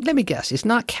 Let me guess. He's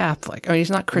not Catholic. I mean,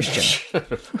 he's not Christian.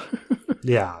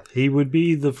 Yeah, he would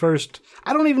be the first.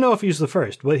 I don't even know if he's the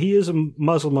first, but he is a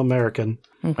Muslim American.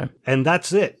 Okay. And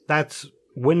that's it. That's,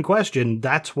 when questioned,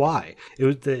 that's why. It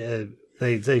was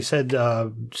they said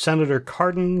Senator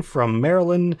Cardin from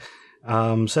Maryland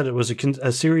said it was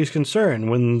a serious concern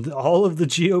when all of the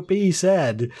GOP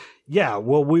said, yeah,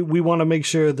 well, we want to make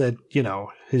sure that,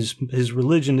 his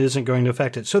religion isn't going to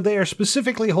affect it. So they are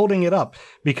specifically holding it up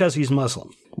because he's Muslim.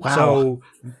 Wow. So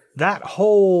that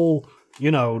whole,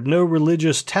 no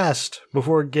religious test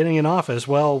before getting in office,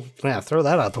 well, throw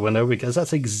that out the window because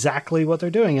that's exactly what they're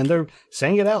doing. And they're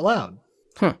saying it out loud.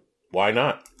 Huh. Why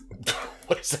not?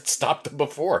 What has that stopped them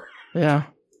before? Yeah.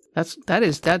 That's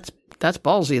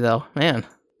ballsy though, man.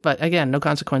 But again, no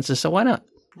consequences, so why not?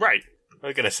 Right. I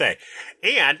was going to say.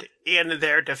 And in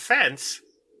their defense,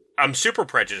 I'm super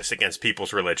prejudiced against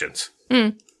people's religions.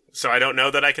 Mm. So I don't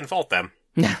know that I can fault them.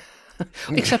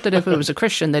 Except that if it was a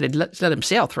Christian, they'd let him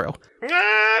sail through.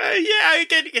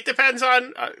 It depends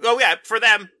on... for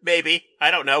them, maybe.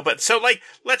 I don't know. But so,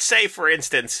 let's say, for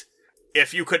instance,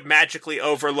 if you could magically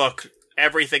overlook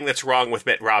everything that's wrong with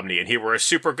Mitt Romney, and he were a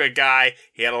super good guy,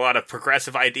 he had a lot of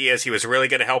progressive ideas, he was really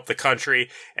going to help the country,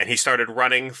 and he started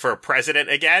running for president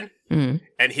again,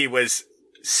 and he was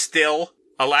still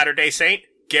a Latter-day Saint,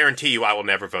 guarantee you I will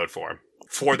never vote for him.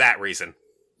 For that reason.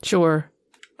 Sure.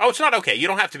 Oh, it's not okay. You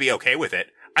don't have to be okay with it.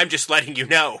 I'm just letting you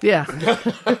know. Yeah.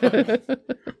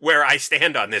 Where I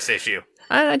stand on this issue.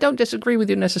 I don't disagree with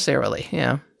you necessarily,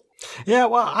 yeah. Yeah,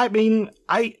 well, I mean,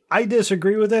 I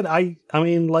disagree with it. I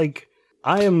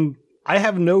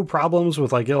have no problems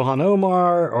with Ilhan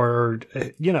Omar or,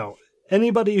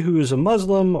 anybody who is a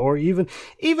Muslim or even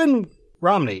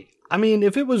Romney. I mean,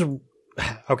 if it was,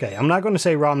 okay, I'm not going to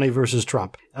say Romney versus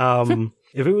Trump.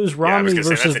 If it was Romney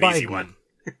versus Biden,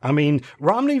 I mean,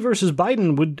 Romney versus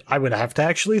Biden I would have to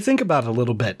actually think about it a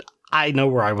little bit. I know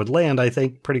where I would land, I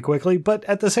think, pretty quickly. But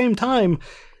at the same time,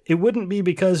 it wouldn't be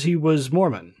because he was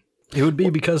Mormon. It would be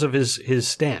because of his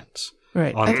stance.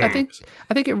 Right. I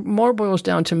think it more boils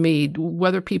down to me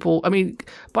whether people, I mean,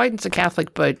 Biden's a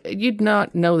Catholic, but you'd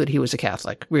not know that he was a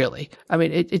Catholic, really. I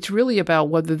mean, it's really about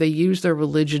whether they use their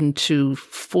religion to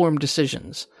form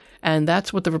decisions. And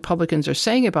that's what the Republicans are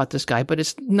saying about this guy, but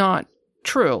it's not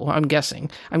true, I'm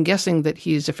guessing. I'm guessing that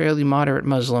he's a fairly moderate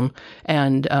Muslim,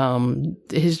 and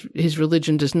his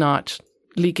religion does not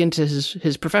leak into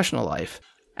his professional life.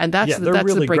 And that's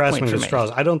really the break grasping point for at straws.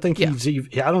 me. I don't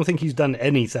think he's done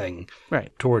anything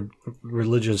toward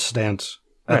religious stance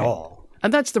at all.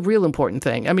 And that's the real important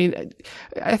thing. I mean,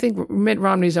 I think Mitt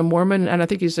Romney's a Mormon, and I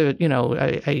think he's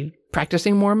a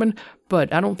practicing Mormon,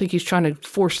 but I don't think he's trying to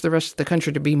force the rest of the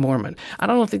country to be Mormon. I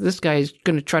don't think this guy is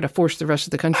going to try to force the rest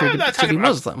of the country to be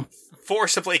Muslim.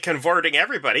 Forcibly converting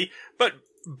everybody, but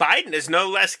Biden is no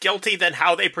less guilty than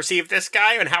how they perceive this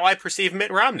guy and how I perceive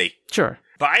Mitt Romney. Sure.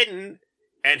 Biden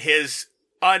and his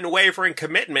unwavering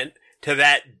commitment to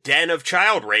that den of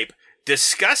child rape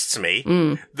disgusts me.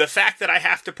 The fact that I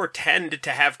have to pretend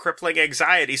to have crippling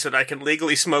anxiety so that I can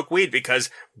legally smoke weed because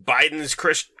Biden's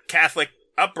Catholic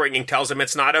upbringing tells him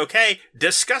it's not okay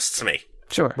disgusts me.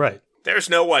 Sure. Right. There's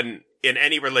no one in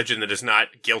any religion that is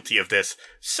not guilty of this.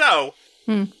 So,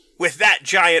 with that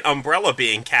giant umbrella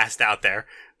being cast out there,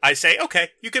 I say, okay,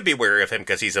 you could be wary of him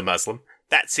because he's a Muslim.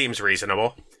 That seems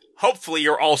reasonable. Hopefully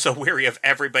you're also wary of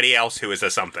everybody else who is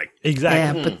a something.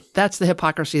 Exactly. Yeah, but that's the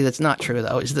hypocrisy that's not true,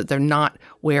 though, is that they're not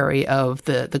wary of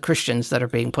the Christians that are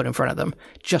being put in front of them,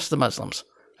 just the Muslims.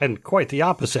 And quite the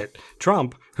opposite.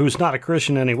 Trump, who's not a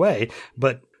Christian anyway,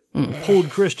 but pulled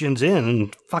Christians in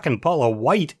and fucking Paula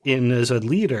White in as a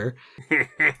leader.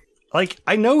 Like,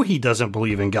 I know he doesn't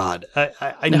believe in God.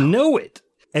 I know it.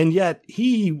 And yet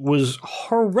he was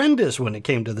horrendous when it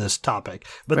came to this topic.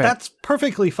 But that's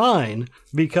perfectly fine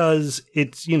because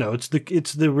it's, you know,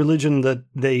 it's the religion that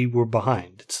they were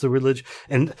behind. It's the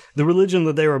religion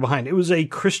that they were behind. It was a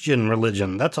Christian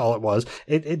religion. That's all it was.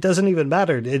 It doesn't even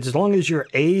matter. As long as you're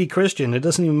a Christian, it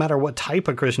doesn't even matter what type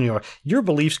of Christian you are. Your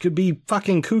beliefs could be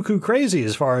fucking cuckoo crazy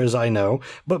as far as I know.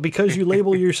 But because you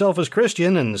label yourself as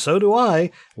Christian, and so do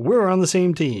I, we're on the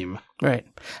same team. Right.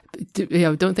 You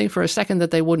know, don't think for a second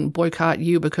that they wouldn't boycott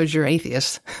you because you're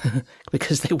atheist,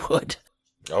 because they would.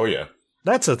 Oh, yeah.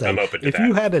 That's the thing. I'm open to if that.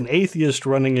 you had an atheist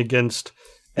running against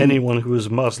anyone who is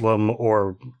Muslim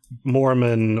or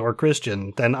Mormon or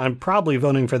Christian, then I'm probably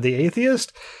voting for the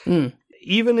atheist,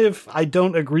 even if I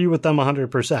don't agree with them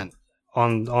 100%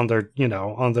 on their, you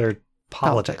know, on their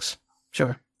politics.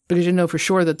 Sure. Because you know for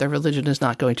sure that their religion is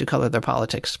not going to color their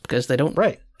politics because they don't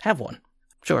have one.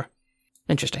 Sure.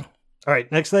 Interesting. All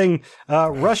right, next thing,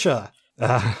 Russia.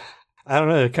 I don't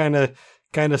know, kind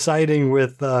of siding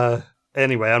with.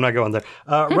 Anyway, I'm not going there.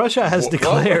 Russia has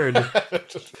declared.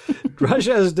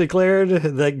 Russia has declared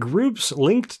that groups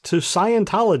linked to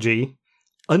Scientology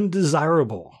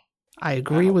undesirable. I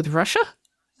agree with Russia.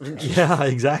 Yeah,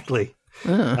 exactly.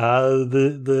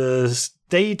 The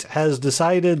state has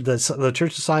decided that the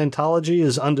Church of Scientology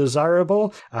is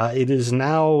undesirable. It is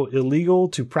now illegal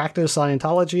to practice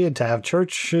Scientology and to have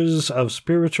churches of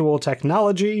spiritual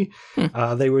technology.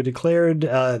 They were declared.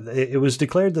 It was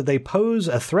declared that they pose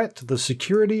a threat to the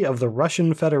security of the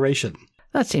Russian Federation.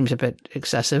 That seems a bit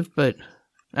excessive, but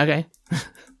okay.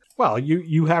 Well,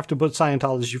 you have to put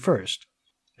Scientology first,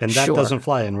 and that doesn't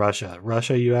fly in Russia.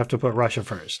 Russia, you have to put Russia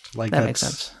first. Like that makes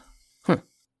sense.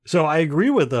 So I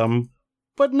agree with them,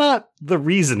 but not the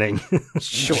reasoning.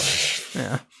 Sure.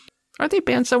 Yeah. Aren't they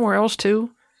banned somewhere else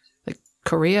too? Like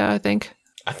Korea, I think.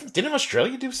 Didn't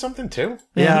Australia do something too?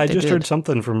 Yeah, I just heard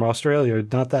something from Australia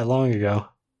not that long ago.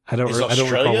 I don't recall what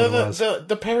it was.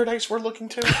 the paradise we're looking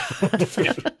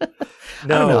to?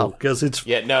 No, because it's...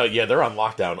 they're on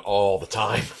lockdown all the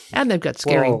time. And they've got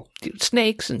scary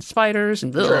snakes and spiders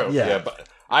and... True, yeah, but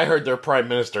I heard their prime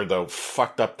minister, though,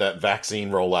 fucked up that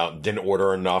vaccine rollout and didn't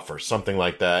order enough or something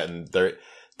like that, and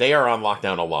they are on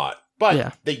lockdown a lot.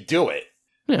 But they do it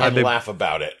and laugh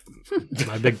about it.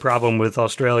 My big problem with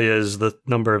Australia is the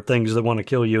number of things that want to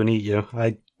kill you and eat you.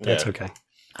 That's okay.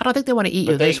 I don't think they want to eat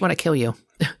you. They just want to kill you.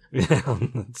 Yeah,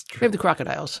 that's true. We have the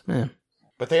crocodiles. Yeah.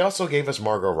 But they also gave us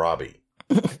Margot Robbie.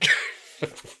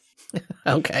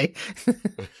 Okay.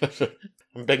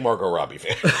 I'm a big Margot Robbie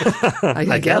fan.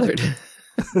 I gathered.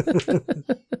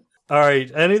 All right.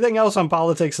 Anything else on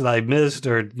politics that I missed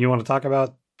or you want to talk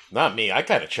about? Not me. I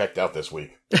kind of checked out this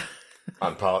week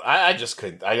on politics. I just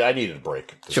couldn't. I needed a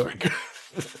break this week.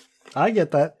 I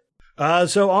get that.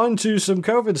 So on to some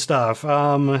COVID stuff.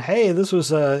 Hey, this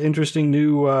was an interesting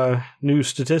new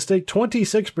statistic.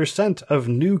 26% of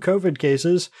new COVID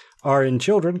cases are in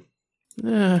children.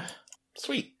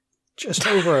 Sweet. Just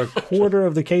over a quarter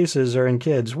of the cases are in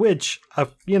kids, which,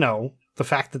 the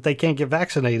fact that they can't get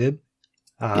vaccinated,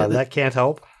 that can't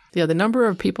help. Yeah, the number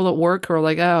of people at work who are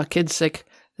like, kid's sick.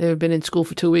 They've been in school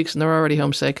for 2 weeks and they're already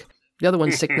homesick. The other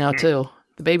one's sick now, too.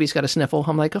 The baby's got a sniffle.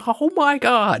 I'm like, oh my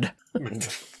God.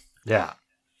 Yeah.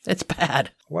 It's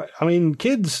bad. I mean,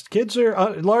 kids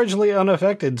are largely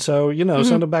unaffected, so,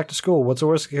 send them back to school. What's the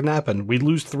worst that can happen? We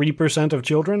lose 3% of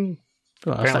children?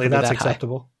 Well, apparently that's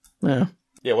acceptable. Yeah.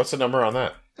 Yeah, what's the number on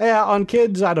that? Yeah, on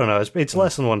kids, I don't know. It's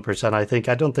less than 1%, I think.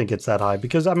 I don't think it's that high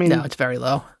because, No, it's very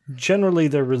low. Generally,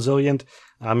 they're resilient.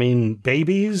 I mean,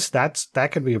 babies, that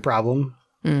could be a problem.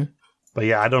 But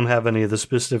yeah, I don't have any of the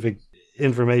specific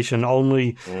information,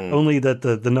 only that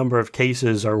the number of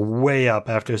cases are way up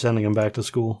after sending them back to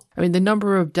school. I mean, the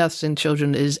number of deaths in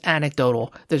children is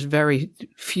anecdotal. There's very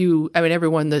few. I mean,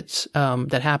 everyone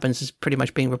that happens is pretty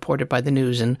much being reported by the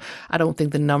news, and I don't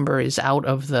think the number is out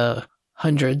of the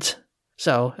hundreds.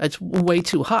 So it's way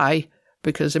too high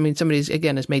because, I mean, somebody's,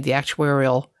 again, has made the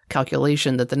actuarial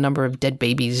calculation that the number of dead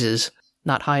babies is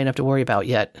not high enough to worry about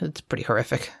yet. It's pretty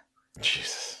horrific.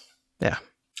 Jesus. Yeah.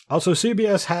 Also,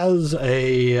 CBS has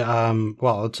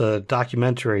it's a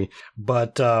documentary,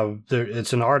 but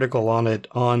it's an article on it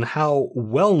on how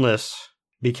wellness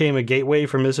became a gateway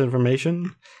for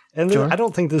misinformation. And Sure. I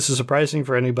don't think this is surprising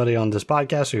for anybody on this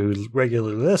podcast who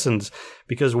regularly listens,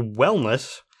 because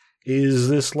wellness is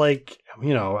this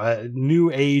a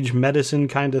new age medicine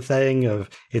kind of thing.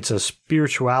 It's a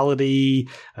spirituality.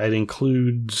 It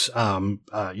includes,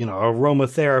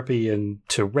 aromatherapy and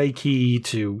to Reiki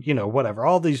to, whatever,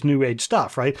 all these new age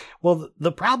stuff, right? Well,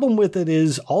 the problem with it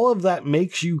is all of that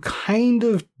makes you kind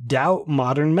of doubt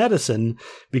modern medicine,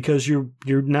 because you're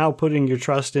now putting your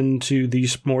trust into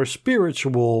these more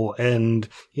spiritual and,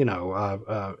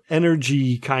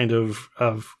 energy kind of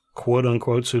quote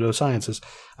unquote pseudosciences.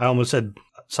 I almost said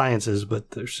sciences,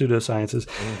 but they're pseudosciences.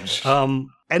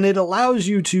 And it allows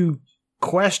you to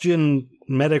question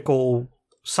medical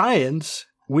science,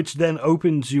 which then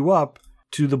opens you up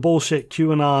to the bullshit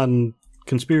QAnon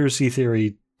conspiracy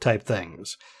theory type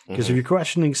things. Because if you're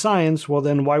questioning science, well,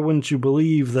 then why wouldn't you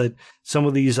believe that some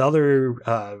of these other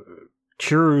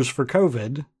cures for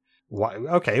COVID? Why?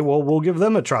 Okay, well, we'll give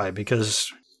them a try, because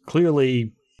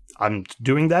clearly I'm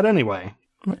doing that anyway.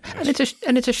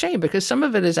 And it's a shame, because some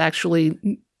of it is actually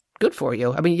good for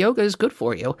you. I mean, yoga is good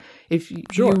for you. If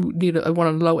you need want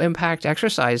a low impact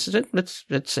exercise,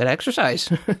 it's an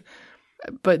exercise.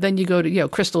 But then you go to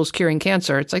crystals curing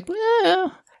cancer. It's like,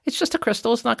 it's just a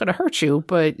crystal. It's not going to hurt you,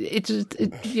 but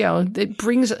it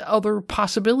brings other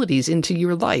possibilities into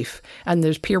your life. And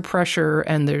there's peer pressure,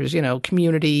 and there's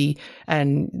community,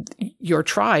 and your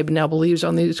tribe now believes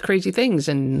on these crazy things,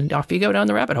 and off you go down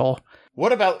the rabbit hole.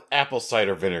 What about apple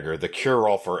cider vinegar, the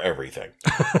cure-all for everything?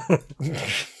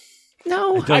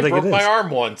 No. I broke my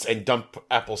arm once and dumped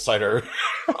apple cider.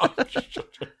 I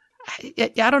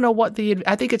don't know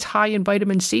I think it's high in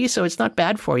vitamin C, so it's not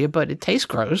bad for you, but it tastes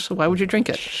gross. Why would you drink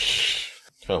it?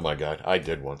 Oh my God, I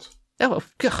did once. Oh,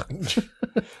 God.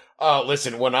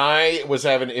 Listen, when I was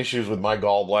having issues with my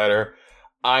gallbladder,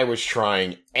 I was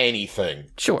trying anything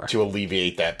to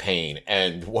alleviate that pain.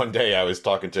 And one day I was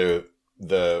talking to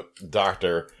the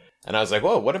doctor, and I was like,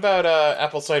 "Whoa, what about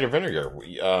apple cider vinegar?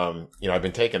 I've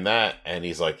been taking that." And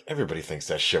he's like, "Everybody thinks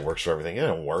that shit works for everything. It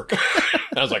don't work."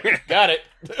 And I was like, "Got it."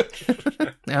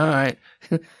 All right.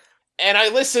 And I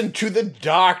listened to the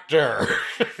doctor.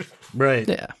 Right.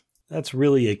 Yeah. That's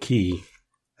really a key.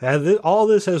 All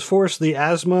this has forced the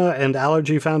Asthma and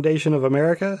Allergy Foundation of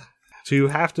America to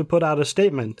have to put out a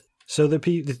statement so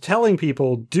that telling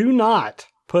people, do not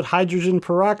put hydrogen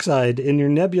peroxide in your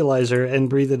nebulizer and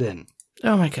breathe it in.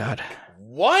 Oh, my God.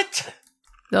 What?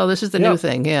 No, this is the new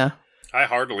thing, yeah. I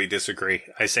heartily disagree.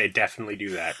 I say definitely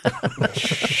do that.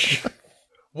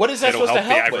 What is that supposed to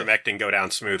help It'll with? help the ivermectin go down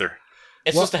smoother.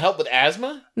 It's supposed to help with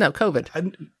asthma? No,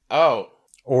 COVID.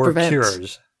 Or Prevents.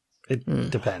 cures. It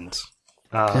depends.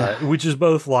 Which is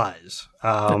both lies.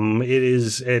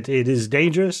 It is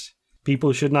dangerous.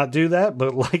 People should not do that,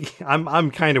 but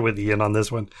I'm kind of with Ian on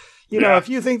this one. If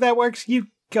you think that works, you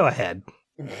go ahead.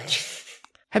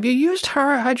 Have you used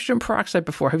hydrogen peroxide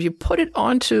before? Have you put it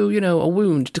onto, a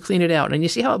wound to clean it out, and you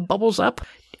see how it bubbles up?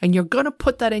 And you're going to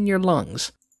put that in your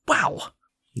lungs. Wow.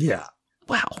 Yeah.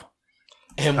 Wow.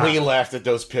 And we laughed at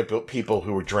those people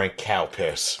who drank cow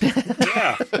piss.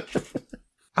 Yeah.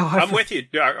 I'm with you.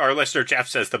 Our listener Jeff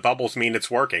says the bubbles mean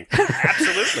it's working.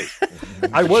 Absolutely.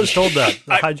 I was told that.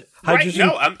 Hydrogen... Right,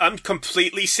 no, I'm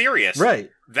completely serious. Right.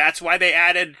 That's why they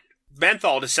added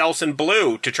menthol to Selsun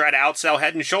Blue to try to outsell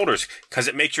Head and Shoulders, because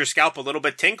it makes your scalp a little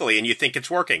bit tingly and you think it's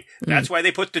working. That's why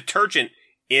they put detergent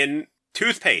in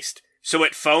toothpaste, so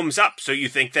it foams up so you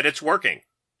think that it's working.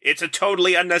 It's a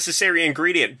totally unnecessary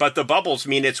ingredient, but the bubbles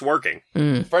mean it's working.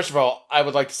 First of all, I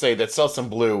would like to say that Selsun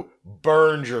Blue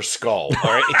burned your skull.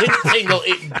 All right, it didn't tingle;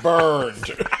 it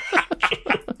burned.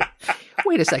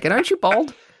 Wait a second, aren't you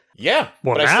bald? Yeah,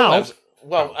 well, but now. I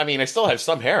still have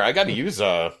some hair. I got to use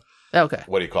Okay.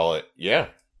 What do you call it? Yeah.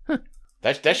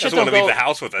 That shit Doesn't want to leave the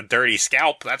house with a dirty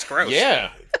scalp. That's gross.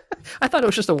 Yeah. I thought it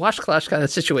was just a washcloth kind of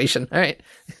situation. All right.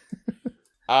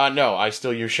 No, I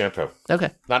still use shampoo.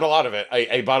 Okay. Not a lot of it.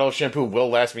 A bottle of shampoo will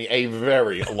last me a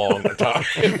very long time.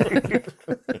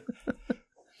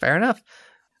 Fair enough.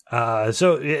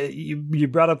 So you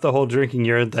brought up the whole drinking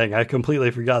urine thing. I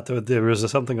completely forgot that there was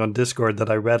something on Discord that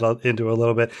I read into a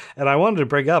little bit, and I wanted to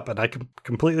bring up, and I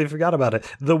completely forgot about it.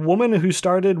 The woman who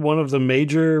started one of the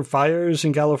major fires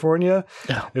in California,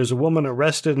 there's a woman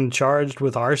arrested and charged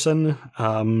with arson.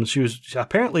 She was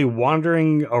apparently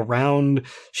wandering around.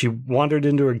 She wandered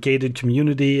into a gated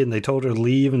community, and they told her to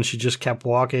leave, and she just kept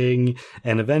walking.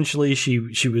 And eventually,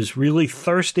 she was really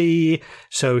thirsty,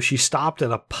 so she stopped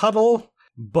at a puddle.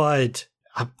 But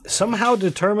somehow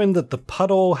determined that the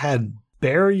puddle had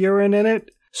bear urine in it,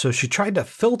 So she tried to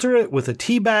filter it with a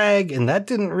tea bag, and that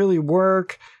didn't really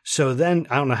work. So then,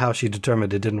 I don't know how she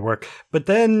determined it didn't work, but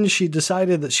then she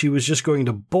decided that she was just going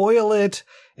to boil it,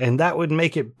 and that would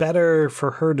make it better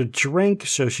for her to drink.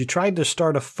 So she tried to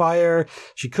start a fire.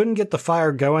 She couldn't get the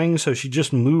fire going, so she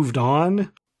just moved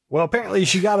on. Well, apparently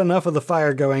she got enough of the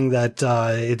fire going that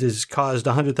it has caused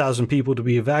 100,000 people to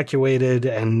be evacuated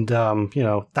and,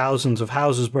 thousands of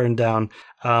houses burned down.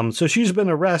 So she's been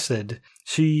arrested.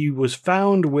 She was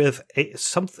found with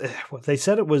they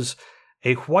said it was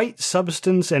a white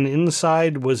substance and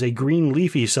inside was a green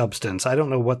leafy substance. I don't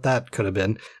know what that could have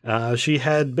been. She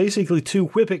had basically 2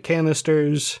 whippet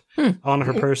canisters on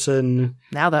her person.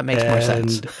 Now that makes more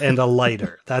sense. And a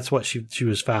lighter. That's what she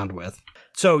was found with.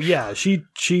 So yeah, she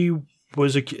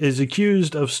is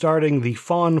accused of starting the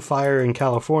Fawn Fire in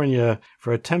California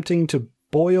for attempting to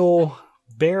boil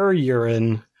bear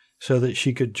urine so that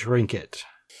she could drink it.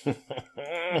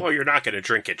 Well, you're not going to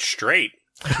drink it straight.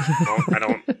 I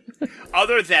don't.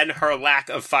 Other than her lack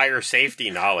of fire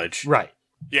safety knowledge, right?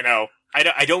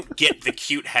 I don't get the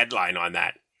cute headline on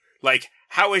that. Like,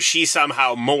 how is she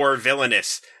somehow more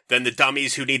villainous than the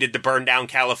dummies who needed to burn down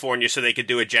California so they could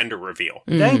do a gender reveal?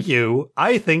 Thank you.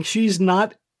 I think she's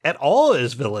not at all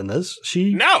as villainous.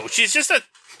 No, she's just a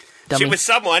dummy. She was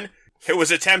someone who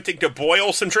was attempting to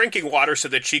boil some drinking water so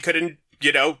that she couldn't,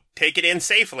 take it in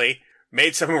safely,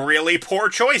 made some really poor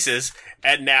choices,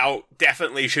 and now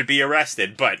definitely should be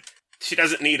arrested. But she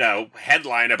doesn't need a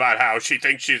headline about how she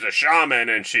thinks she's a shaman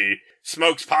and she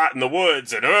smokes pot in the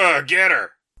woods and, get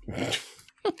her.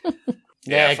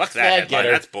 Yeah, fuck that headline. Get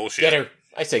her. That's bullshit. Get her.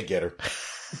 I say get her.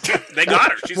 They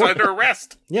got her. She's under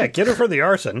arrest. Yeah, get her for the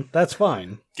arson. That's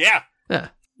fine. Yeah.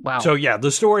 Wow. So yeah,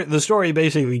 the story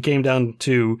basically came down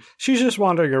to she's just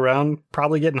wandering around,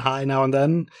 probably getting high now and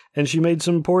then, and she made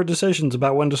some poor decisions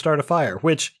about when to start a fire,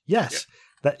 which, yes,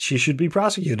 that she should be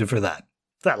prosecuted for that.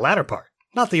 That latter part,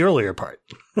 not the earlier part.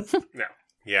 No.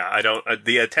 Yeah, I don't...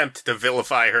 the attempt to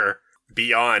vilify her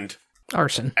beyond...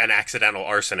 arson. An accidental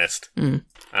arsonist.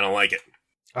 I don't like it.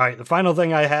 All right, the final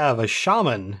thing I have, a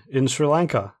shaman in Sri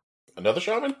Lanka. Another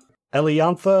shaman?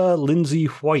 Eliantha Lindsay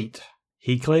White.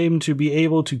 He claimed to be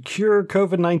able to cure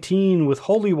COVID-19 with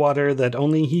holy water that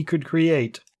only he could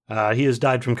create. He has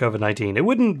died from COVID-19. It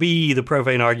wouldn't be the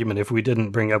profane argument if we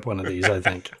didn't bring up one of these, I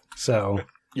think. So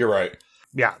you're right.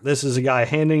 Yeah, this is a guy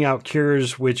handing out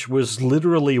cures, which was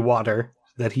literally water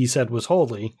that he said was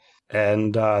holy,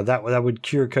 and that would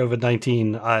cure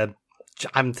COVID-19.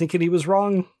 I'm thinking he was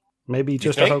wrong. Maybe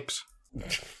just a hoax.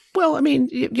 Well, I mean,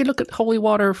 you look at holy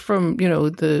water from,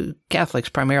 the Catholics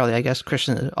primarily. I guess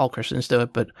all Christians do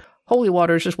it, but holy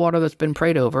water is just water that's been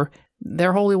prayed over.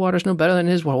 Their holy water is no better than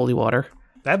his holy water.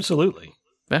 Absolutely.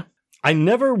 Yeah. I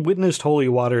never witnessed holy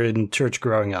water in church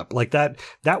growing up. Like that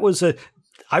was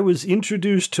I was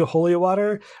introduced to holy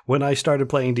water when I started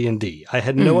playing D&D. I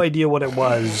had no idea what it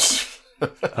was,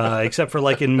 except for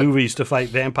like in movies to fight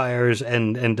vampires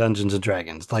and Dungeons and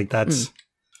Dragons. Like that's...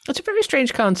 It's a very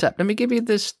strange concept. Let me give you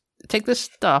this. Take this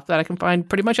stuff that I can find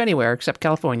pretty much anywhere except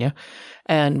California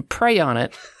and pray on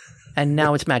it, and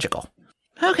now it's magical.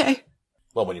 Okay.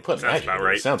 Well, when you put magic,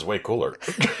 it sounds way cooler.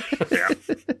 Yeah.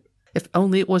 If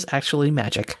only it was actually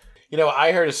magic.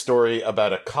 I heard a story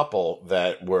about a couple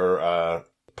that were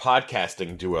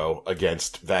podcasting duo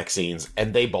against vaccines,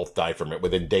 and they both died from it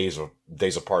within days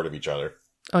apart of each other.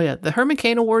 Oh, yeah. The Herman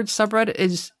Cain Awards subreddit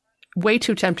is way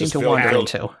too tempting to wander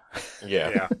into.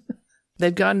 Yeah.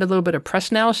 They've gotten a little bit of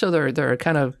press now, so they're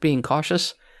kind of being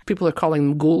cautious. People are calling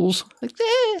them ghouls. Like,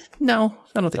 no,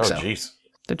 I don't think so. Jeez.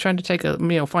 They're trying to take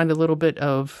find a little bit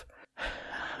of,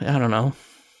 I don't know.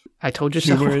 I told you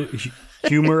so.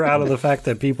 Humor out of the fact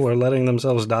that people are letting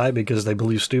themselves die because they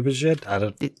believe stupid shit.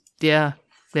 Yeah.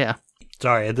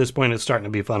 Sorry, at this point it's starting to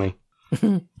be funny.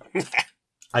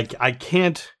 I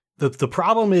can't. The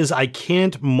problem is I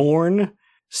can't mourn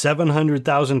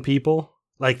 700,000 people.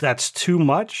 Like, that's too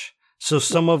much. So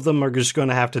some of them are just going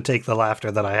to have to take the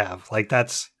laughter that I have. Like,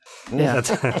 that's... I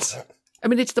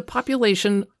mean, it's the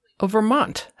population of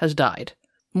Vermont has died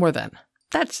more than.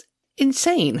 That's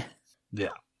insane. Yeah.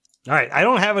 All right, I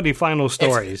don't have any final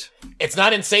stories. It's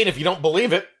not insane if you don't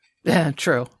believe it. Yeah,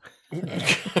 true.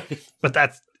 But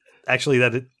that's... Actually,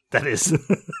 that is...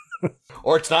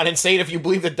 Or it's not insane if you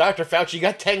believe that Dr. Fauci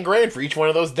got 10 grand for each one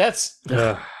of those deaths.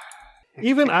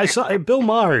 Even I saw Bill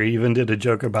Maher even did a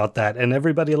joke about that, and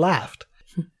everybody laughed.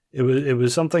 It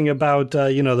was something about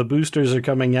the boosters are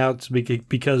coming out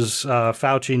because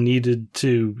Fauci needed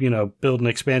to build an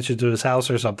expansion to his house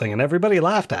or something, and everybody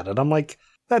laughed at it. I'm like,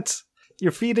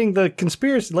 you're feeding the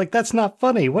conspiracy. Like, that's not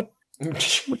funny. What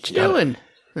you doing?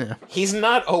 Yeah. He's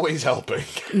not always helping.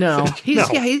 No,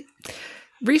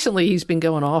 recently he's been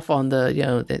going off on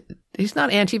he's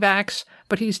not anti-vax,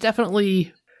 but he's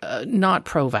definitely not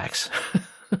pro-vax.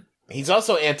 He's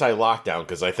also anti-lockdown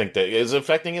because I think that is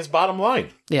affecting his bottom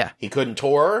line. Yeah. He couldn't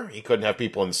tour. He couldn't have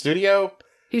people in the studio.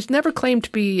 He's never claimed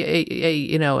to be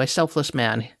a selfless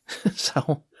man.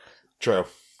 So True.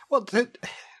 Well,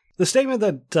 the statement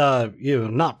that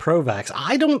not pro-vax,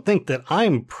 I don't think that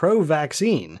I'm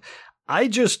pro-vaccine. I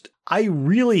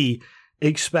really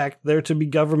expect there to be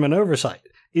government oversight.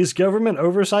 Is government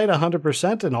oversight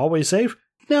 100% and always safe?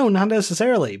 No, not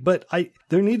necessarily. But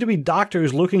there need to be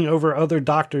doctors looking over other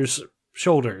doctors'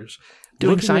 shoulders,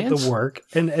 doing looking science? at the work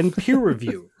and peer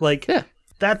review. Like, yeah.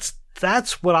 That's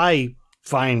what I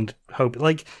find hope.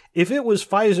 Like, if it was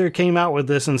Pfizer came out with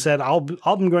this and said,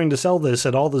 I'm going to sell this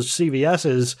at all the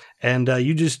CVS's and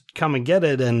you just come and get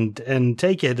it and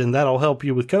take it and that'll help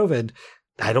you with COVID,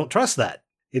 I don't trust that.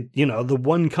 The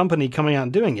one company coming out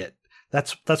and doing it.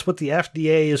 That's what the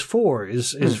FDA is for,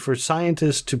 is for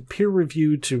scientists to peer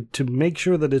review, to make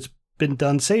sure that it's been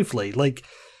done safely. Like,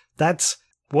 that's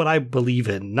what I believe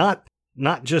in. Not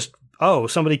just,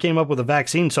 somebody came up with a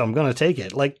vaccine, so I'm going to take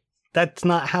it. Like, that's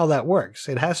not how that works.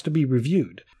 It has to be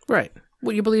reviewed. Right.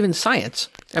 Well, you believe in science.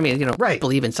 I mean, right.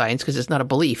 Believe in science because it's not a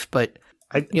belief, but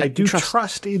I do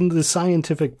trust in the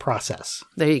scientific process.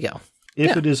 There you go.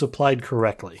 If it is applied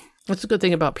correctly. That's the good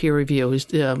thing about peer review is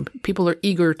people are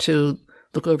eager to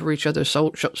look over each other's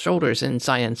shoulders in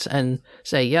science and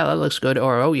say, yeah, that looks good,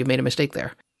 or, oh, you made a mistake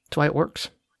there. That's why it works.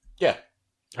 Yeah.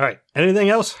 All right. Anything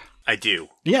else? I do.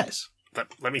 Yes.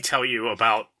 Let me tell you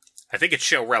about, I think it's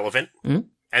show relevant,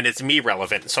 and it's me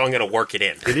relevant, so I'm going to work it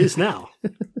in. It is now.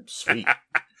 Sweet.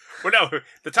 Well, no,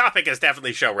 the topic is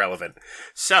definitely show relevant.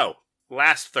 So,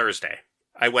 last Thursday,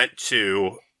 I went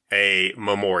to a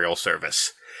memorial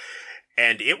service,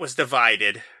 and it was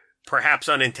divided, perhaps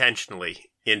unintentionally,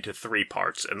 into 3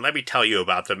 parts. And let me tell you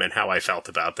about them and how I felt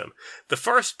about them. The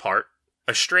first part,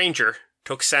 a stranger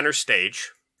took center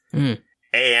stage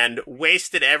and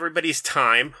wasted everybody's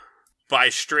time by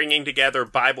stringing together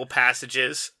Bible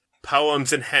passages,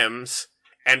 poems, and hymns,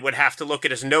 and would have to look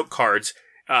at his note cards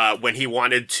when he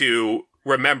wanted to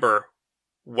remember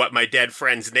what my dead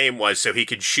friend's name was so he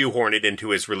could shoehorn it into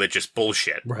his religious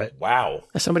bullshit. Right. Wow.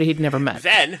 As somebody he'd never met.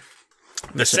 Then,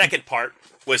 the second part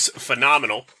was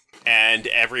phenomenal, and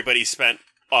everybody spent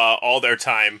all their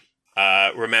time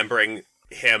remembering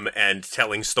him and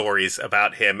telling stories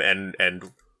about him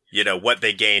and what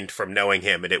they gained from knowing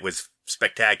him, and it was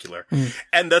spectacular.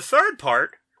 And the third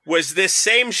part was this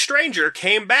same stranger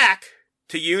came back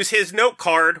to use his note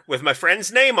card with my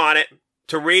friend's name on it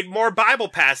to read more Bible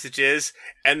passages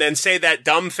and then say that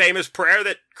dumb famous prayer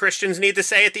that Christians need to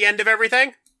say at the end of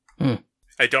everything.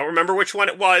 I don't remember which one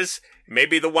it was.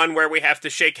 Maybe the one where we have to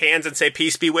shake hands and say,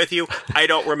 peace be with you. I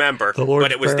don't remember.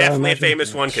 But it was definitely a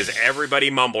famous one because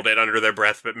everybody mumbled it under their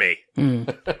breath but me. And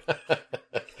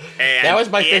that was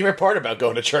my favorite part about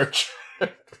going to church.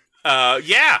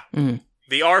 Yeah.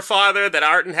 The Our Father that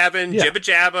art in heaven, jibba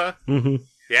jabba. Mm-hmm.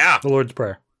 Yeah. The Lord's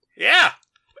Prayer. Yeah.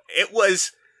 It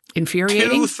was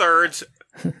infuriating. 2/3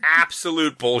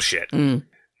 absolute bullshit.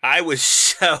 I was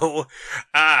so,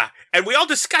 and we all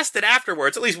discussed it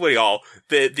afterwards, at least we all,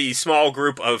 the small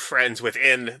group of friends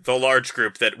within the large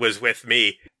group that was with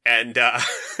me. And,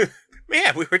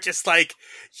 man, we were just like,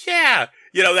 yeah,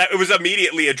 that it was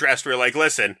immediately addressed. We were like,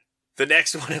 listen, the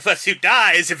next one of us who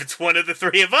dies, if it's one of the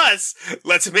 3 of us,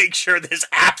 let's make sure this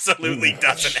absolutely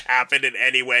doesn't happen in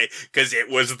any way, because it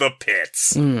was the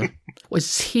pits.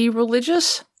 Was he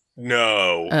religious?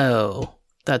 No. Oh.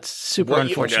 That's super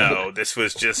unfortunate. No, this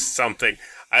was just something.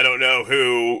 I don't know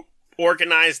who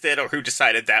organized it or who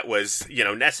decided that was,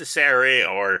 necessary,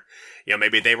 or,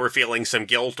 maybe they were feeling some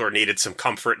guilt or needed some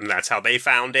comfort and that's how they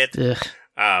found it.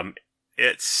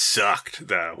 It sucked,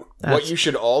 though. What you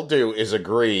should all do is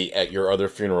agree at your other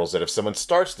funerals that if someone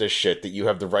starts this shit, that you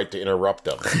have the right to interrupt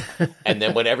them. And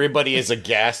then when everybody is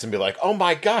aghast and be like, oh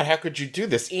my God, how could you do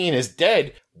this? Ian is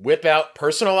dead. Whip out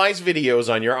personalized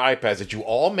videos on your iPads that you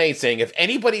all made saying, if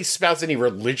anybody spouts any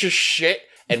religious shit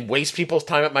and wastes people's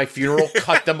time at my funeral,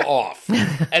 cut them off.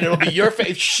 And it'll be your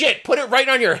face. Shit, put it right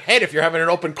on your head if you're having an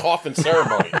open coffin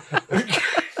ceremony.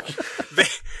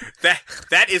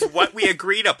 That is what we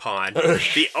agreed upon.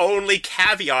 The only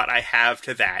caveat I have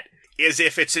to that is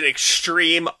if it's an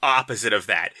extreme opposite of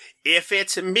that. If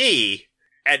it's me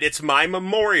and it's my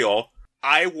memorial,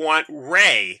 I want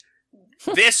Ray,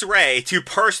 this Ray, to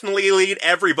personally lead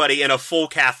everybody in a full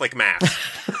Catholic mass.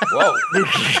 Whoa.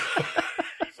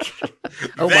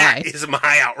 That is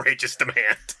my outrageous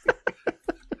demand.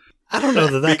 I don't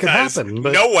know that could happen.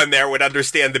 But no one there would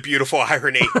understand the beautiful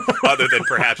irony other than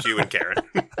perhaps you and Karen.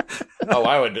 Oh,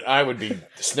 I would be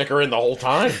snickering the whole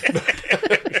time.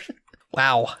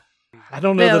 Wow. I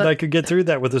don't know that I could get through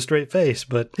that with a straight face,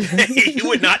 but You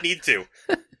would not need to.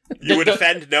 You would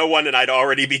offend no one, and I'd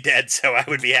already be dead, so I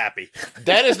would be happy.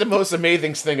 That is the most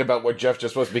amazing thing about what Jeff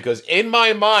just was, because in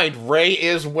my mind, Ray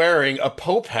is wearing a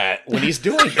Pope hat when he's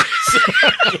doing this.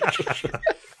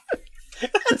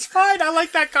 That's fine. I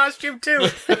like that costume, too.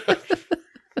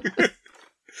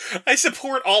 I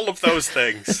support all of those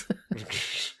things.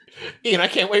 Ian, I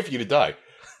can't wait for you to die.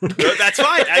 No, that's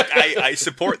fine. I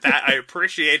support that. I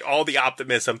appreciate all the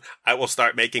optimism. I will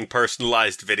start making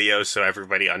personalized videos so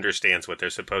everybody understands what they're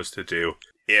supposed to do.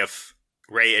 If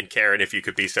Ray and Karen, if you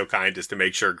could be so kind as to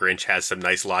make sure Grinch has some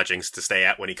nice lodgings to stay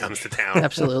at when he comes to town.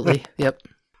 Absolutely. Yep.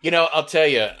 You know, I'll tell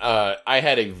you, I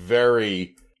had a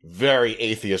very, very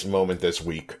atheist moment this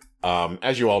week.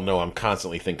 As you all know, I'm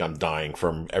constantly think I'm dying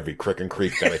from every crick and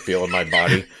creak that I feel in my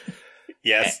body.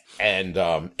 Yes. And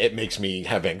it makes me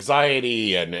have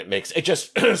anxiety, and it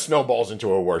just snowballs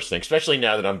into a worse thing, especially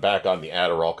now that I'm back on the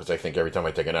Adderall, because I think every time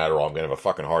I take an Adderall, I'm going to have a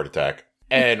fucking heart attack.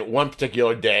 And one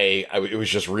particular day, it was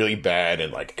just really bad,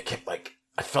 and I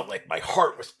felt like my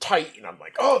heart was tight, and I'm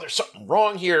like, oh, there's something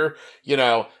wrong here, you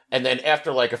know? And then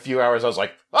after like a few hours, I was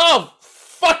like, oh,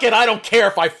 fuck it, I don't care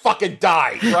if I fucking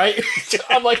die, right?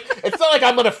 I'm like, it's not like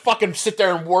I'm gonna fucking sit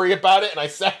there and worry about it. And I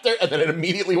sat there, and then it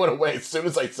immediately went away as soon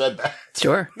as I said that.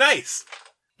 Sure. Nice.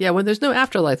 Yeah, when there's no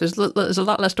afterlife, there's a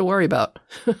lot less to worry about.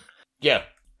 Yeah.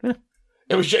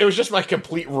 It was just my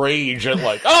complete rage and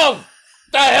like, oh,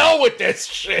 the hell with this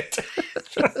shit.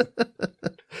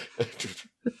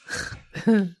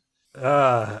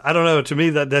 I don't know. To me,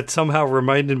 that somehow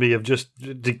reminded me of just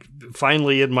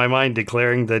finally in my mind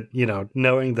declaring that, you know,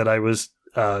 knowing that I was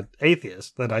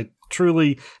atheist, that I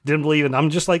truly didn't believe in. I'm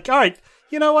just like, all right,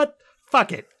 you know what?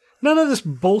 Fuck it. None of this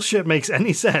bullshit makes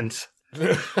any sense.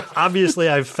 Obviously,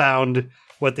 I've found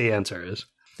what the answer is,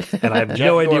 and I have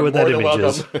no idea what that image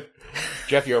is.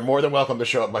 Jeff, you're more than welcome to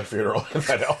show up at my funeral in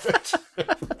that outfit.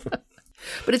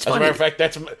 But it's funny. As a funny. matter of fact,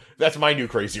 that's my new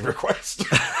crazy request.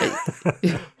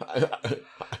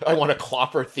 I want a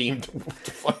Clopper themed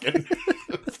fucking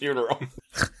funeral.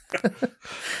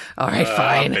 All right,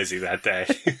 fine. I'm busy that day.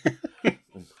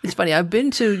 It's funny. I've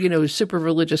been to, you know, super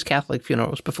religious Catholic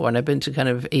funerals before, and I've been to kind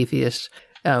of atheist,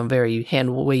 very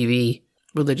hand-wavy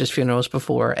religious funerals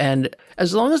before. And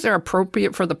as long as they're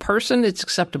appropriate for the person, it's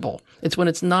acceptable. It's when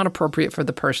it's not appropriate for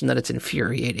the person that it's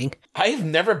infuriating. I've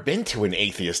never been to an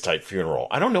atheist-type funeral.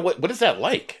 I don't know, what is that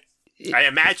like? I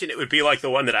imagine it would be like the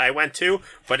one that I went to,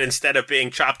 but instead of being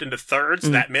chopped into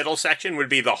thirds, that middle section would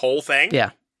be the whole thing.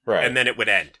 Yeah. Right. And then it would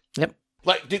end. Yep.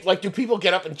 Do people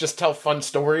get up and just tell fun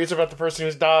stories about the person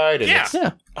who's died? And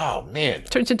Yeah. Oh, man.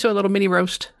 Turns into a little mini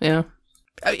roast. Yeah.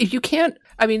 If you can't,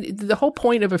 I mean, the whole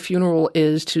point of a funeral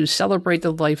is to celebrate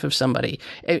the life of somebody.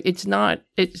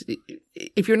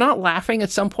 If you're not laughing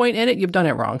at some point in it, you've done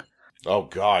it wrong. Oh,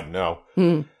 God, no.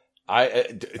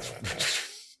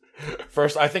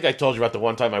 First, I think I told you about the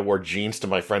one time I wore jeans to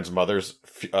my friend's mother's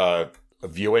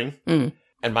viewing.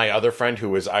 And my other friend, who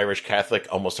was Irish Catholic,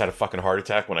 almost had a fucking heart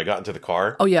attack when I got into the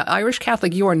car. Oh, yeah. Irish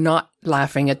Catholic, you are not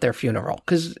laughing at their funeral.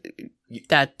 Because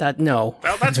no.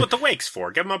 Well, that's what the wake's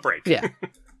for. Give them a break. Yeah.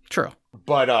 True.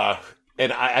 But,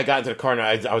 and I got into the car,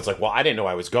 and I was like, well, I didn't know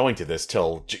I was going to this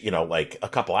till, you know, like a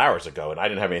couple hours ago, and I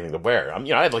didn't have anything to wear.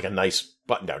 I had like a nice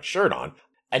button-down shirt on.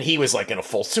 And he was like in a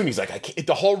full suit. He's like, I can't,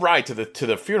 the whole ride to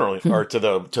the funeral or to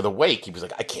the wake. He was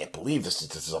like, I can't believe this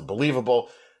is unbelievable,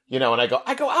 you know. And I go,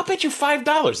 I'll bet you $5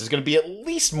 there's going to be at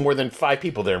least more than 5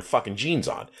 people there in fucking jeans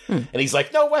on. And he's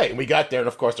like, no way. And we got there, and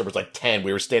of course there was like 10.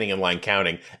 We were standing in line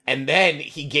counting, and then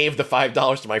he gave the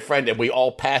 $5 to my friend, and we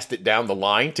all passed it down the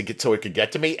line to get so it could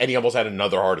get to me. And he almost had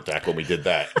another heart attack when we did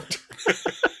that.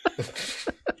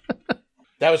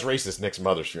 That was racist Nick's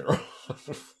mother's funeral.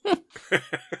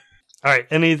 All right,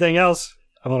 anything else?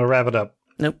 I want to wrap it up.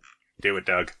 Nope. Do it,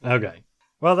 Doug. Okay.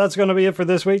 Well, that's going to be it for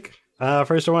this week.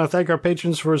 First, I want to thank our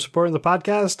patrons for supporting the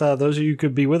podcast. Those of you who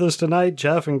could be with us tonight,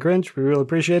 Jeff and Grinch, we really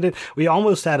appreciate it. We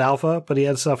almost had Alpha, but he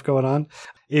had stuff going on.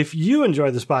 If you enjoy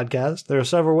this podcast, there are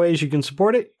several ways you can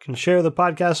support it. You can share the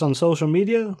podcast on social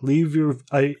media, leave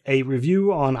a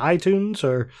review on iTunes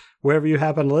or wherever you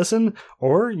happen to listen,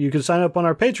 or you can sign up on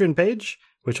our Patreon page,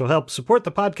 which will help support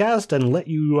the podcast and let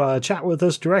you chat with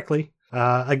us directly.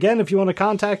 Again, if you want to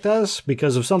contact us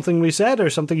because of something we said or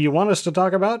something you want us to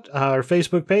talk about, our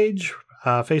Facebook page,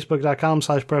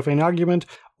 facebook.com/profaneargument,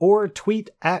 or tweet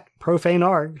at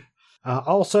profanearg.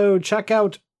 Also, check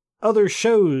out other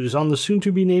shows on the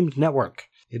soon-to-be-named network.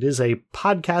 It is a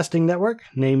podcasting network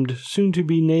named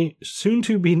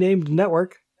soon-to-be-named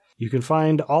network. You can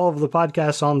find all of the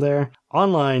podcasts on there,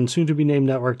 online,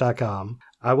 soon-to-be-named-network.com.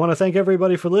 I want to thank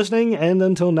everybody for listening, and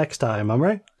until next time, I'm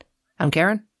Ray. I'm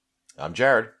Karen. I'm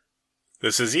Jared.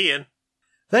 This is Ian.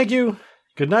 Thank you,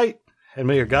 good night, and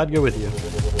may your God go with you.